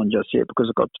passing on just yet because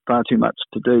I've got far too much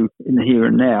to do in the here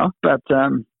and now. But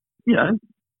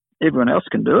everyone else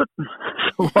can do it,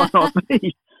 so why not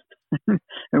me?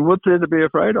 And what's there to be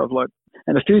afraid of?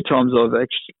 And a few times I've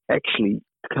actually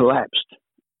collapsed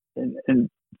and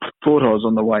thought I was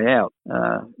on the way out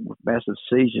with massive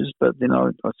seizures, but then I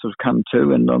sort of come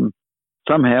to, and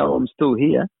somehow I'm still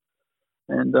here,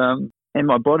 and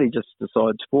my body just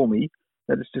decides for me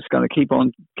that it's just going to keep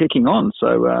on kicking on.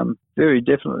 So very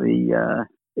definitely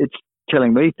it's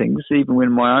telling me things, even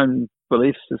when my own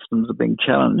belief systems are being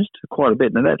challenged quite a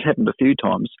bit. Now, that's happened a few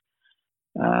times,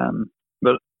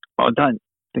 but I don't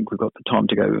think we've got the time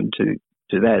to go into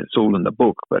that. It's all in the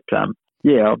book. But,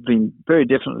 I've been very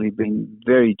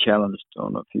challenged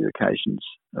on a few occasions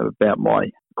about my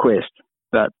quest.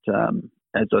 But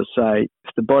as I say,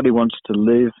 if the body wants to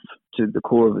live to the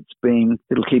core of its being,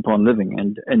 it'll keep on living.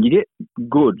 And you get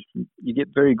good. You get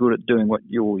very good at doing what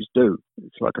you always do.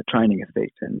 It's like a training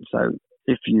effect. And so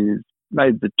if you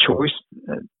made the choice,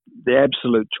 the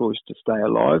absolute choice to stay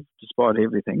alive despite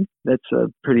everything, that's a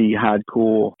pretty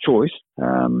hardcore choice.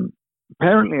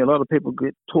 Apparently a lot of people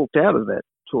get talked out of that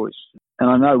choice. And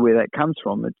I know where that comes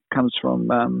from. It comes from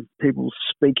people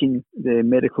speaking their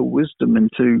medical wisdom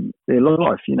into their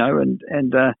life,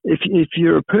 and if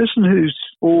you're a person who's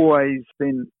always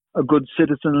been a good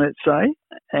citizen, let's say,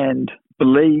 and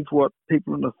believe what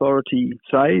people in authority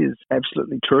say is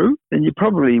absolutely true, then you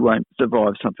probably won't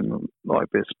survive something like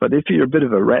this. But if you're a bit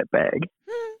of a rat bag,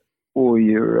 or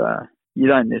you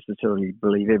don't necessarily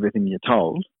believe everything you're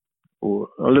told, or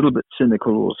a little bit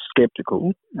cynical or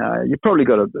sceptical, you've probably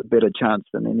got a better chance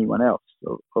than anyone else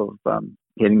of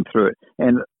getting through it.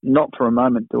 And not for a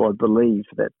moment do I believe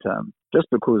that just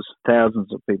because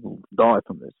thousands of people die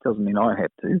from this doesn't mean I have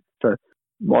to. So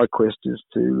my quest is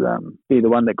to be the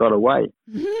one that got away.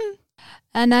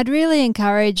 And I'd really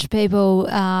encourage people,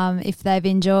 if they've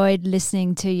enjoyed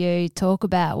listening to you talk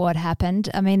about what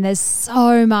happened. I mean, there's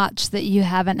so much that you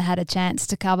haven't had a chance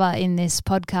to cover in this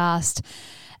podcast.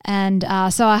 And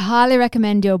so I highly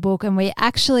recommend your book, and we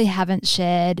actually haven't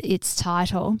shared its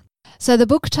title. So the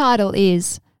book title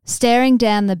is Staring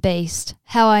Down the Beast,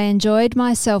 How I Enjoyed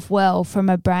Myself Well from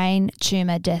a Brain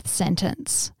Tumour Death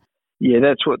Sentence. Yeah,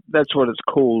 that's what it's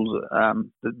called,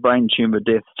 the brain tumour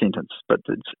death sentence. But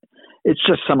it's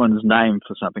just someone's name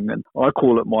for something, and I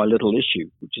call it my little issue,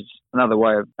 which is another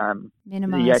way of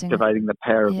deactivating the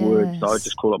power of words. So I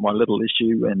just call it my little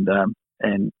issue,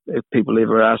 and if people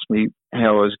ever ask me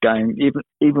how I was going,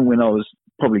 even when I was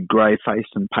probably grey-faced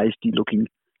and pasty-looking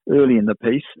early in the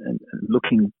piece and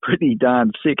looking pretty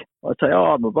darn sick, I'd say,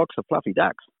 I'm a box of fluffy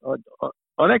ducks.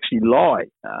 I'd actually lie.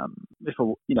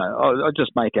 I'd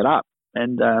just make it up.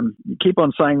 And you keep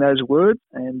on saying those words,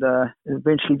 and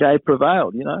eventually they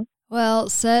prevailed, Well,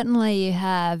 certainly you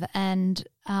have. And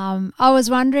I was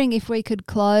wondering if we could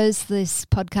close this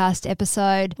podcast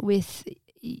episode with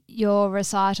your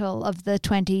recital of the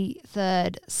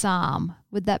 23rd Psalm.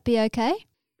 Would that be okay?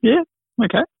 Yeah,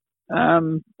 okay.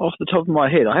 Off the top of my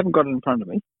head, I haven't got it in front of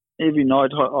me. Every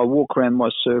night I walk around my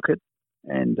circuit,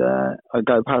 and I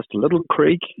go past a little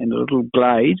creek and a little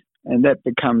glade, and that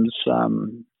becomes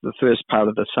the first part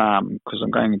of the psalm, because I'm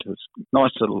going into this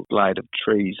nice little glade of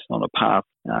trees on a path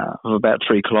of about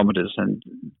 3 kilometres. And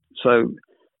so,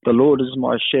 the Lord is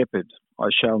my shepherd, I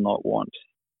shall not want.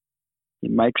 He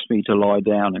makes me to lie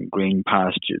down in green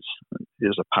pastures.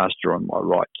 There's a pasture on my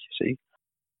right, you see.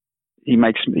 He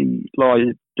makes me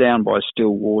lie down by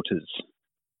still waters.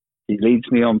 He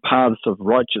leads me on paths of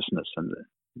righteousness, and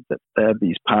they have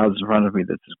these paths in front of me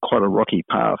that's quite a rocky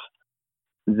path.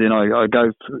 Then I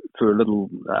go through a little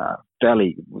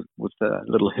valley with a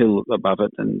little hill above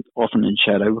it, and often in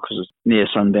shadow because it's near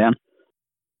sundown.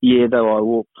 Yea, though I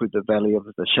walk through the valley of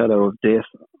the shadow of death,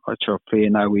 I shall fear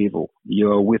no evil.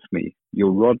 You are with me.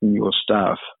 Your rod and your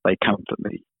staff, they comfort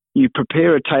me. You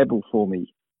prepare a table for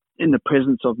me in the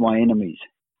presence of my enemies.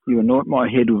 You anoint my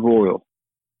head with oil.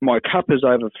 My cup is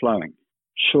overflowing.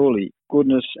 Surely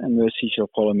goodness and mercy shall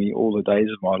follow me all the days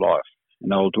of my life,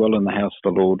 and I will dwell in the house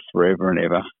of the Lord forever and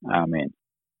ever. Amen.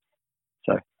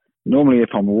 So normally if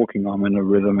I'm walking, I'm in a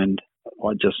rhythm, and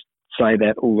I just say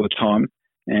that all the time,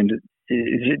 and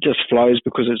it just flows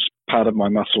because it's part of my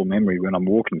muscle memory when I'm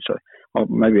walking. So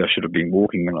maybe I should have been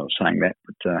walking when I was saying that,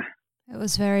 but it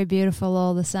was very beautiful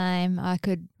all the same. I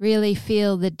could really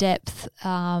feel the depth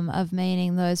of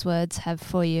meaning those words have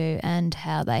for you and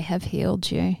how they have healed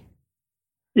you.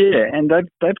 Yeah, and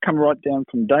they've come right down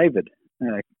from David,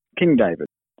 King David,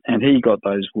 and he got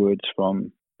those words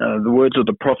from the words of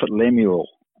the prophet Lemuel.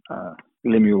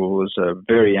 Lemuel was a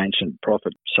very ancient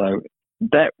prophet, so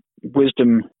that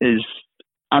wisdom is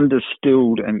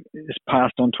undistilled and is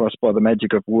passed on to us by the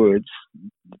magic of words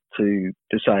to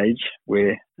this age,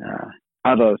 where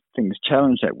other things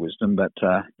challenge that wisdom. But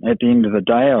at the end of the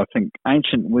day, I think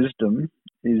ancient wisdom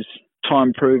is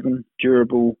time-proven,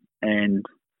 durable, and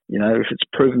if it's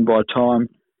proven by time,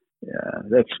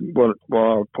 that's what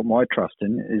I put my trust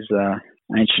in, is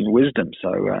ancient wisdom. So,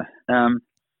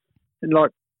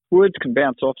 like, words can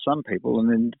bounce off some people and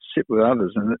then sit with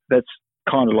others, and that's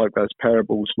kind of like those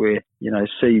parables where,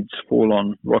 seeds fall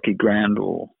on rocky ground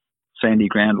or sandy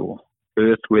ground or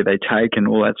earth where they take and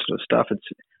all that sort of stuff. It's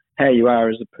how you are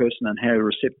as a person and how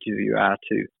receptive you are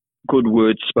to good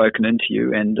words spoken into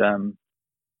you, and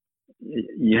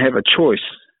you have a choice.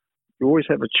 You always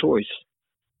have a choice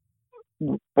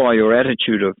by your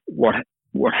attitude of what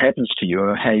happens to you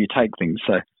or how you take things.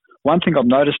 So one thing I've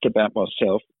noticed about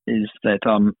myself is that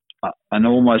I'm an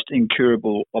almost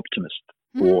incurable optimist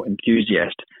or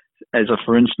enthusiast.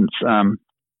 For instance, a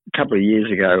couple of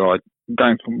years ago, I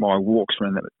going for my walks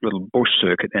around that little bush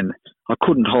circuit, and I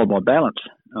couldn't hold my balance.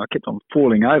 I kept on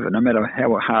falling over. No matter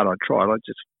how hard I tried, I'd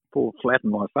just fall flat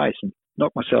on my face and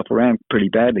knock myself around pretty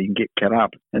badly and get cut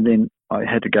up. And then I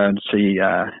had to go and see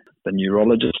the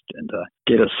neurologist and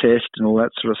get assessed and all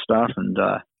that sort of stuff. And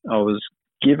I was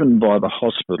given by the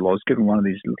hospital, I was given one of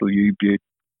these little U-Butte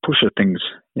pusher things,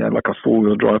 like a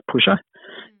four-wheel drive pusher.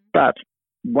 But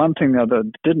one thing that I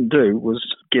didn't do was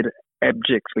get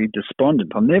abjectly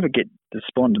despondent. I'll never get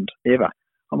despondent, ever.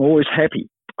 I'm always happy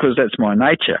because that's my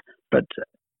nature. But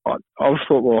I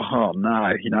thought, well, oh no,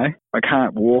 I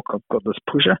can't walk. I've got this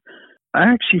pusher. I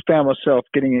actually found myself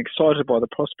getting excited by the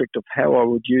prospect of how I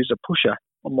would use a pusher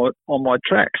on my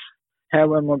tracks.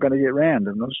 How am I going to get around?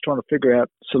 And I was trying to figure out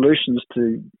solutions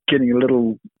to getting a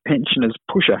little pensioner's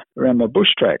pusher around my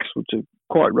bush tracks, which are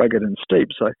quite rugged and steep.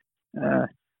 So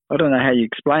I don't know how you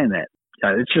explain that.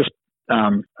 It's just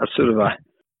a sort of a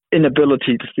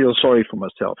inability to feel sorry for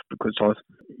myself, because I've,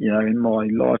 in my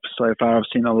life so far, I've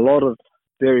seen a lot of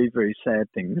very, very sad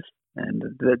things, and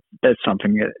that's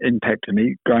something that impacted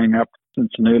me growing up since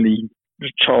an early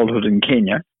childhood in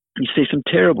Kenya. You see some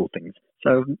terrible things.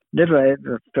 So I've never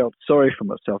ever felt sorry for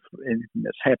myself for anything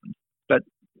that's happened. But,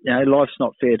 life's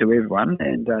not fair to everyone.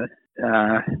 And,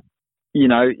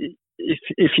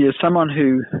 if you're someone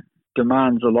who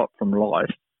demands a lot from life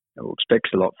or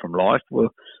expects a lot from life, well,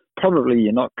 probably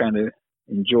you're not going to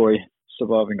enjoy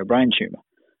surviving a brain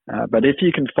tumour. But if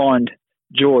you can find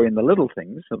joy in the little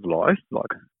things of life,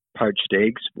 like poached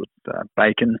eggs with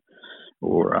bacon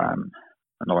or a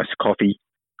nice coffee,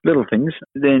 little things,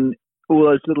 then all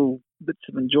those little bits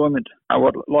of enjoyment are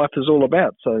what life is all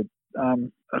about. So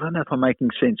I don't know if I'm making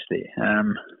sense there.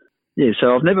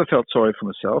 So I've never felt sorry for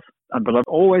myself, but I've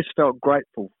always felt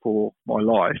grateful for my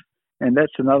life. And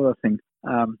that's another thing,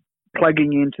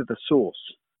 plugging into the source.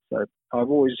 So I've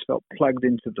always felt plugged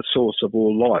into the source of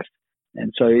all life.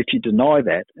 And so if you deny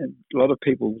that, and a lot of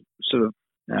people sort of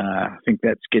think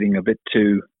that's getting a bit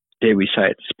too, dare we say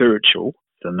it, spiritual.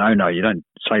 So no, you don't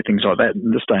say things like that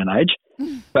in this day and age.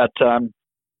 But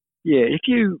if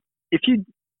you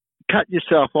cut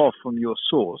yourself off from your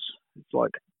source, it's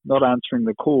like not answering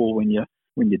the call when your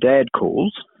dad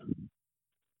calls.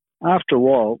 After a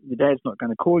while, your dad's not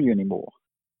going to call you anymore.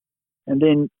 And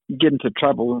then you get into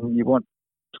trouble and you want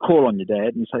to call on your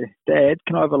dad and you say, Dad,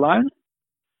 can I have a loan?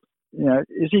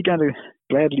 Is he going to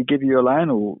gladly give you a loan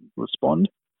or respond?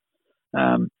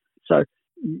 So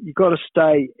you've got to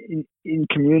stay in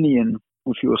communion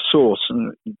with your source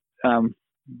and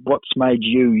what's made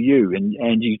you you.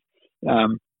 And you,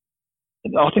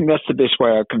 I think that's the best way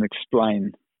I can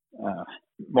explain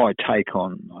my take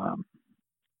on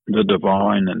the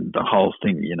divine and the whole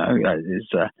thing. Is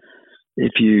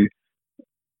if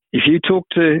you talk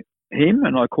to him,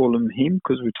 and I call him him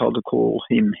because we're told to call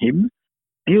him him,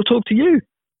 he'll talk to you.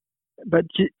 But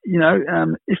if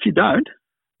you don't,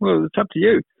 well, it's up to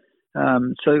you.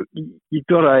 So you've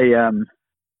got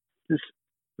this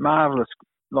marvelous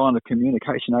line of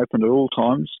communication open at all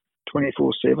times,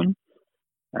 24/7.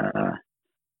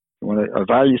 You want to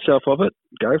avail yourself of it,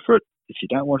 go for it. If you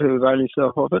don't want to avail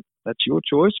yourself of it, that's your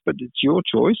choice, but it's your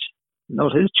choice,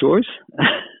 not his choice.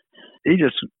 He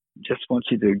just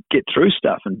wants you to get through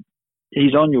stuff, and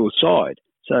he's on your side.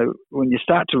 So when you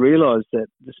start to realise that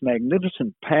this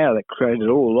magnificent power that created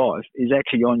all life is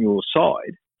actually on your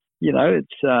side,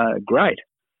 it's great.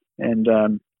 And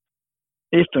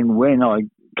if and when I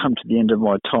come to the end of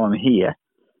my time here,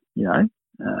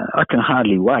 I can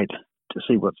hardly wait to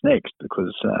see what's next,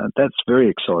 because that's very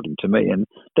exciting to me. And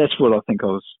that's what I think I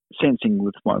was sensing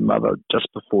with my mother just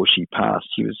before she passed.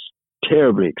 She was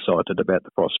terribly excited about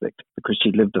the prospect, because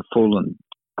she lived a full and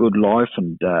good life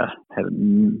and had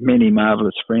many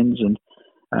marvellous friends. And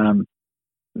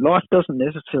life doesn't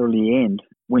necessarily end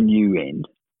when you end,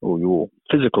 or your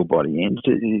physical body ends.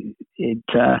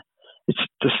 It's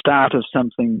the start of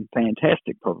something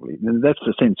fantastic, probably. That's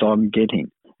the sense I'm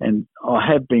getting. And I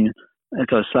have been, as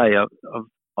I say,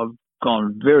 I've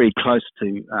gone very close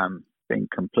to being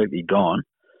completely gone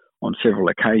on several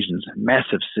occasions,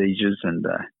 massive seizures. And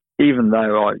even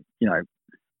though I,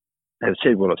 have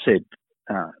said what I've said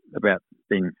about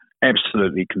being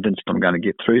absolutely convinced I'm going to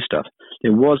get through stuff,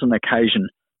 there was an occasion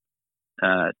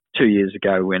 2 years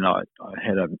ago when I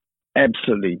had an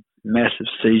absolutely massive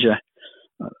seizure.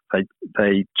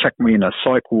 They chucked me in a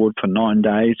psych ward for 9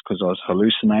 days because I was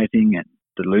hallucinating and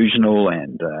delusional,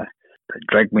 and they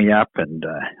dragged me up, and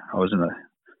I was in a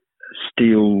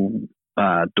steel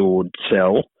doored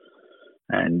cell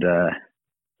and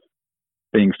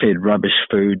being fed rubbish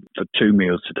food for 2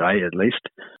 meals a day at least,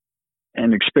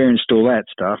 and experienced all that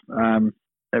stuff.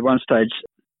 At one stage,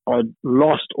 I'd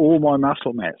lost all my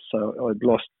muscle mass, so I'd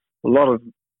lost a lot of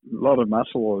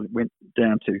muscle. I went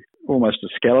down to almost a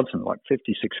skeleton, like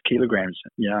 56 kilograms.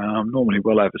 I'm normally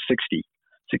well over 60,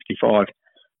 65.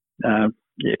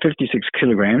 56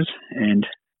 kilograms, and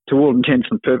to all intents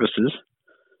and purposes,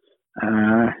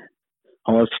 I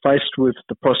was faced with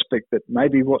the prospect that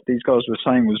maybe what these guys were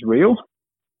saying was real,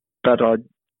 but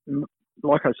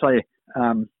like I say,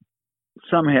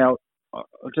 somehow I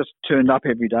just turned up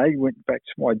every day, went back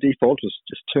to my default, was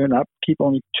just turn up, keep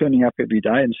on turning up every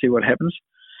day and see what happens.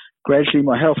 Gradually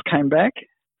my health came back.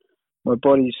 My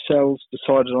body's cells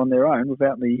decided on their own,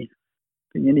 without me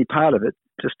being any part of it,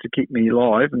 just to keep me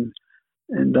alive, and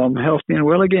I'm healthy and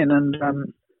well again. And,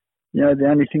 the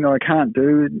only thing I can't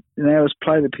do now is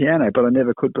play the piano, but I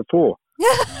never could before.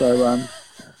 So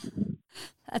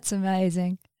that's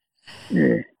amazing.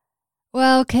 Yeah.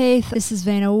 Well, Keith, this has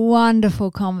been a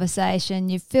wonderful conversation.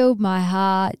 You've filled my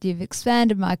heart. You've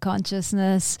expanded my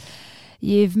consciousness.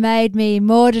 You've made me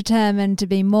more determined to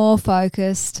be more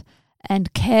focused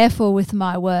and careful with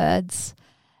my words.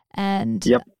 And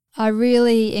yep. I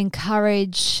really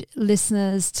encourage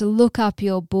listeners to look up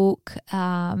your book.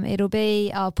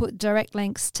 I'll put direct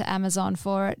links to Amazon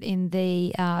for it in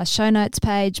the show notes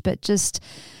page, but just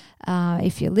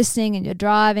if you're listening and you're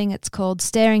driving, it's called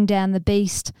Staring Down the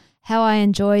Beast: How I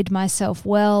Enjoyed Myself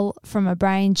Well from a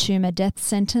Brain Tumour Death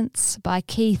Sentence by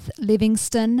Keith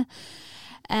Livingstone.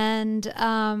 And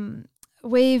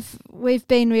we've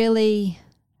been really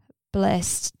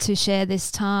blessed to share this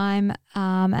time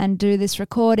and do this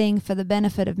recording for the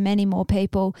benefit of many more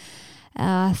people.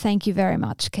 Thank you very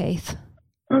much, Keith.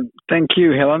 Thank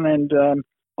you, Helen. And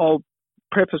I'll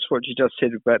preface what you just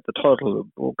said about the title of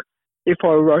the book. If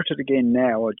I wrote it again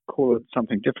now, I'd call it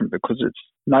something different, because it's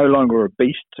no longer a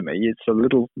beast to me. It's a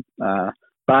little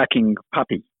barking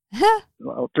puppy,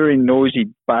 a very noisy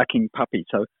barking puppy.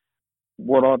 So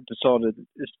what I've decided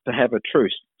is to have a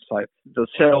truce. So the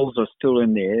cells are still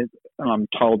in there, and I'm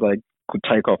told they could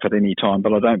take off at any time,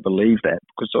 but I don't believe that,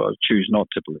 because I choose not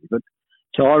to believe it.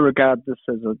 So I regard this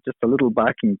as just a little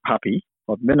barking puppy.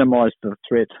 I've minimised the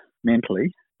threat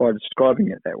mentally by describing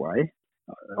it that way.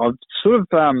 I've sort of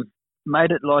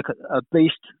made it like a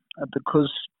beast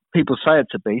because people say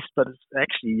it's a beast, but it's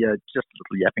actually just a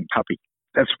little yapping puppy.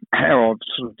 That's how I've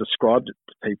sort of described it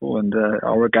to people, and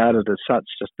I regard it as such,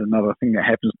 just another thing that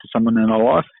happens to someone in their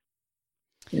life.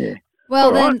 Yeah. Well,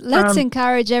 all then right. let's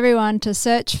encourage everyone to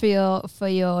search for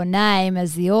your name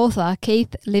as the author,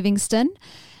 Keith Livingstone,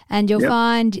 and you'll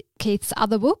find Keith's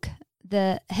other book,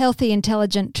 The Healthy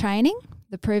Intelligent Training: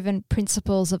 The Proven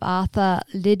Principles of Arthur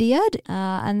Lydiard,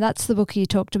 and that's the book you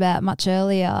talked about much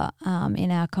earlier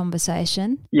in our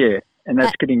conversation. Yeah, and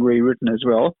that's getting rewritten as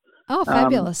well. Oh,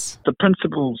 fabulous. The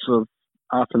principles of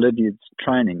Arthur Lydiard's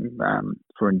training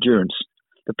for endurance,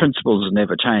 the principles have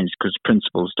never changed, because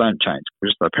principles don't change,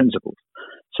 because they're principles.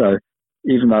 So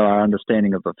even though our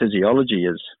understanding of the physiology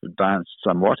has advanced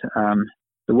somewhat,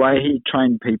 the way he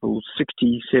trained people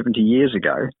 60, 70 years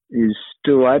ago is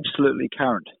still absolutely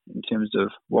current in terms of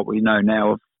what we know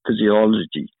now of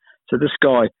physiology. So this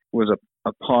guy was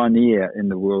a pioneer in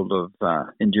the world of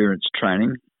endurance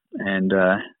training and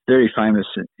very famous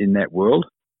in that world.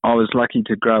 I was lucky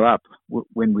to grow up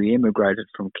when we emigrated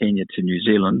from Kenya to New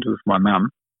Zealand with my mum.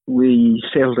 We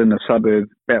settled in a suburb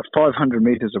about 500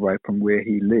 metres away from where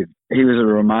he lived. He was a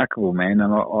remarkable man,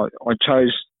 and I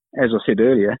chose, as I said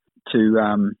earlier,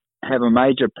 to have a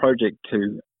major project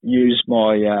to use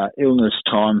my illness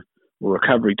time or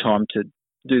recovery time to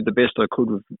do the best I could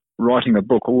with writing a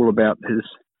book all about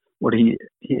what he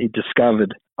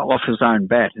discovered off his own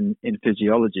bat in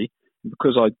physiology.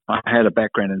 Because I had a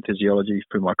background in physiology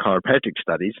through my chiropractic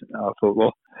studies, I thought,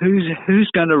 well, who's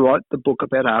going to write the book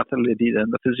about Arthur Lydiard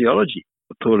and the physiology?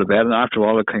 I thought about it, and after a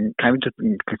while I came to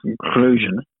the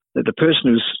conclusion that the person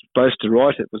who was supposed to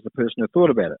write it was the person who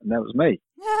thought about it, and that was me.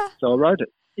 Yeah. So I wrote it.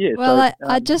 Yeah. Well,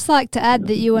 I'd just like to add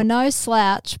that you were no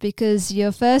slouch, because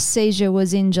your first seizure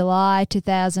was in July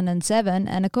 2007,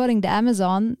 and according to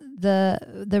Amazon,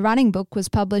 the running book was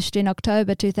published in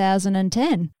October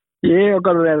 2010. Yeah, I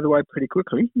got it out of the way pretty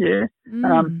quickly, yeah.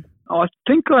 I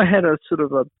think I had a sort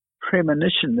of a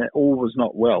premonition that all was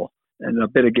not well, and I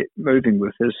better get moving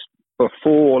with this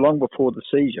long before the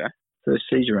first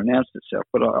seizure announced itself.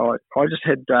 But I just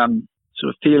had sort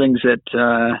of feelings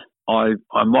that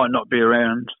I might not be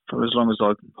around for as long as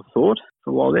I thought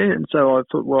for a while there. And so I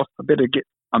thought, well, I better get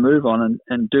a move on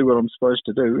and do what I'm supposed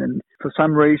to do. And for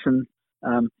some reason,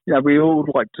 we all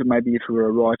like to, maybe if we were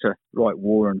a writer, write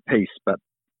war and peace, but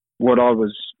what I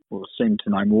seemed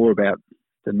to know more about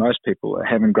than most people,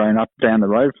 having grown up down the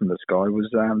road from this guy, was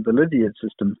the Lydiard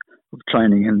system of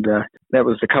training. And that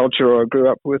was the culture I grew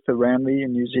up with around me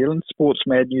in New Zealand, sports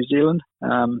mad New Zealand.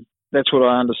 That's what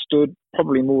I understood,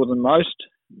 probably more than most.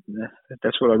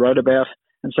 That's what I wrote about.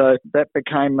 And so that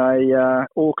became a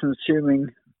all-consuming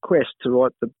quest to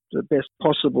write the best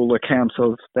possible account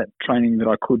of that training that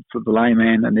I could for the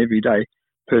layman and everyday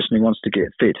person who wants to get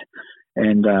fit.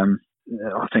 And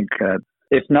I think,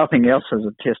 if nothing else, as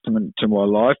a testament to my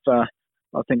life,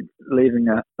 I think leaving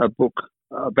a book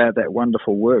about that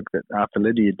wonderful work that Arthur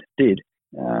Lydiard did,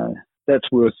 that's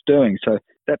worth doing. So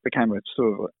that became a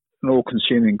sort of an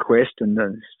all-consuming quest, and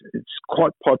it's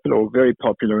quite popular, or very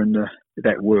popular in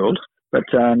that world. But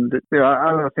there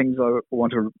are other things I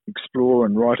want to explore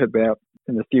and write about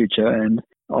in the future, and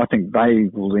I think they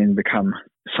will then become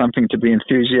something to be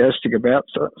enthusiastic about,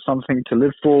 something to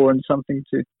live for, and something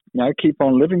to keep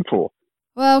on living for.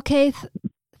 Well, Keith,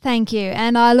 thank you,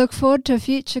 and I look forward to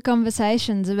future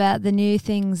conversations about the new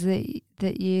things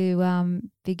that you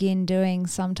begin doing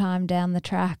sometime down the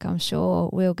track. I'm sure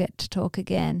we'll get to talk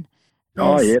again.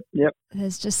 Yep.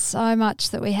 There's just so much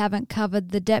that we haven't covered,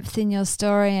 the depth in your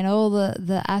story and all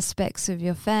the aspects of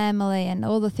your family and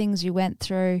all the things you went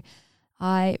through.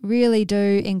 I really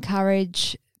do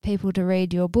encourage people to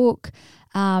read your book.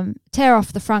 Tear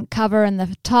off the front cover and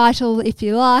the title if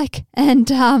you like,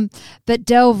 and but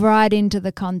delve right into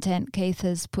the content. Keith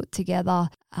has put together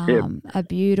a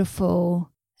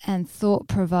beautiful and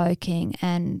thought-provoking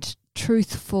and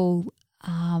truthful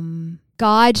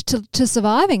guide to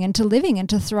surviving and to living and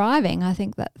to thriving. I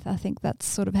think that's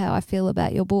sort of how I feel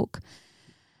about your book.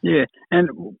 Yeah, and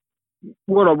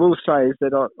what I will say is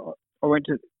that I went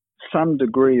to some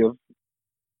degree of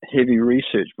heavy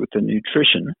research with the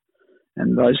nutrition,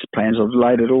 and those plans, I've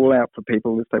laid it all out for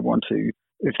people if they want to,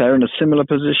 if they're in a similar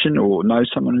position or know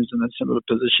someone who's in a similar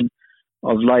position.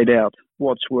 I've laid out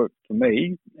what's worked for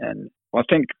me, and I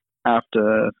think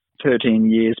after 13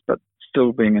 years, but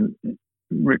still being in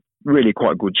really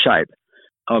quite good shape,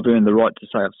 I've earned the right to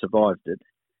say I've survived it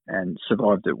and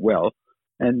survived it well.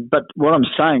 But what I'm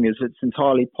saying is it's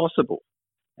entirely possible,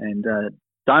 and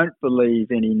don't believe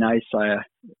any naysayer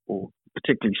or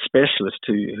particularly specialist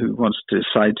who wants to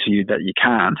say to you that you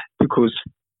can't, because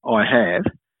I have.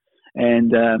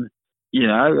 And,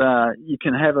 you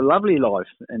can have a lovely life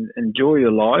and enjoy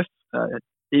your life,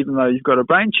 even though you've got a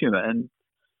brain tumour. And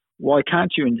why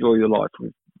can't you enjoy your life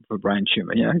with a brain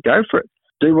tumour? Go for it.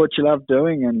 Do what you love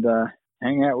doing, and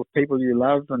hang out with people you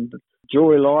love, and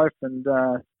enjoy life, and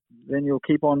then you'll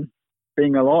keep on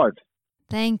being alive.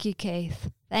 Thank you, Keith.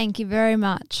 Thank you very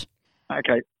much.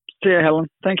 Okay. See you, Helen.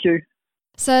 Thank you.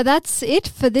 So that's it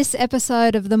for this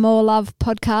episode of the More Love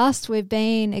podcast. We've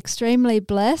been extremely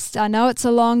blessed. I know it's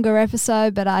a longer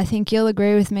episode, but I think you'll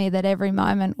agree with me that every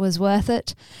moment was worth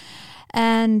it.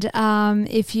 And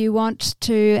if you want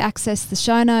to access the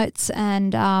show notes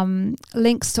and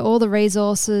links to all the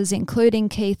resources, including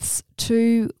Keith's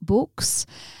 2 books,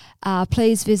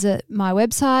 Please visit my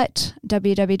website,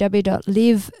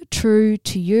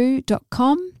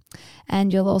 www.livetruetoyou.com,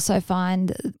 and you'll also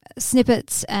find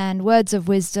snippets and words of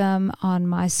wisdom on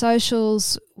my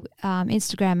socials.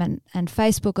 Instagram and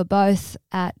Facebook are both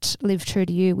at Live True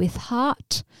to You with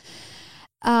Heart.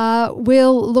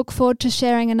 We'll look forward to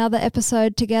sharing another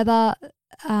episode together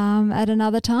at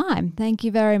another time. Thank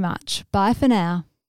you very much. Bye for now.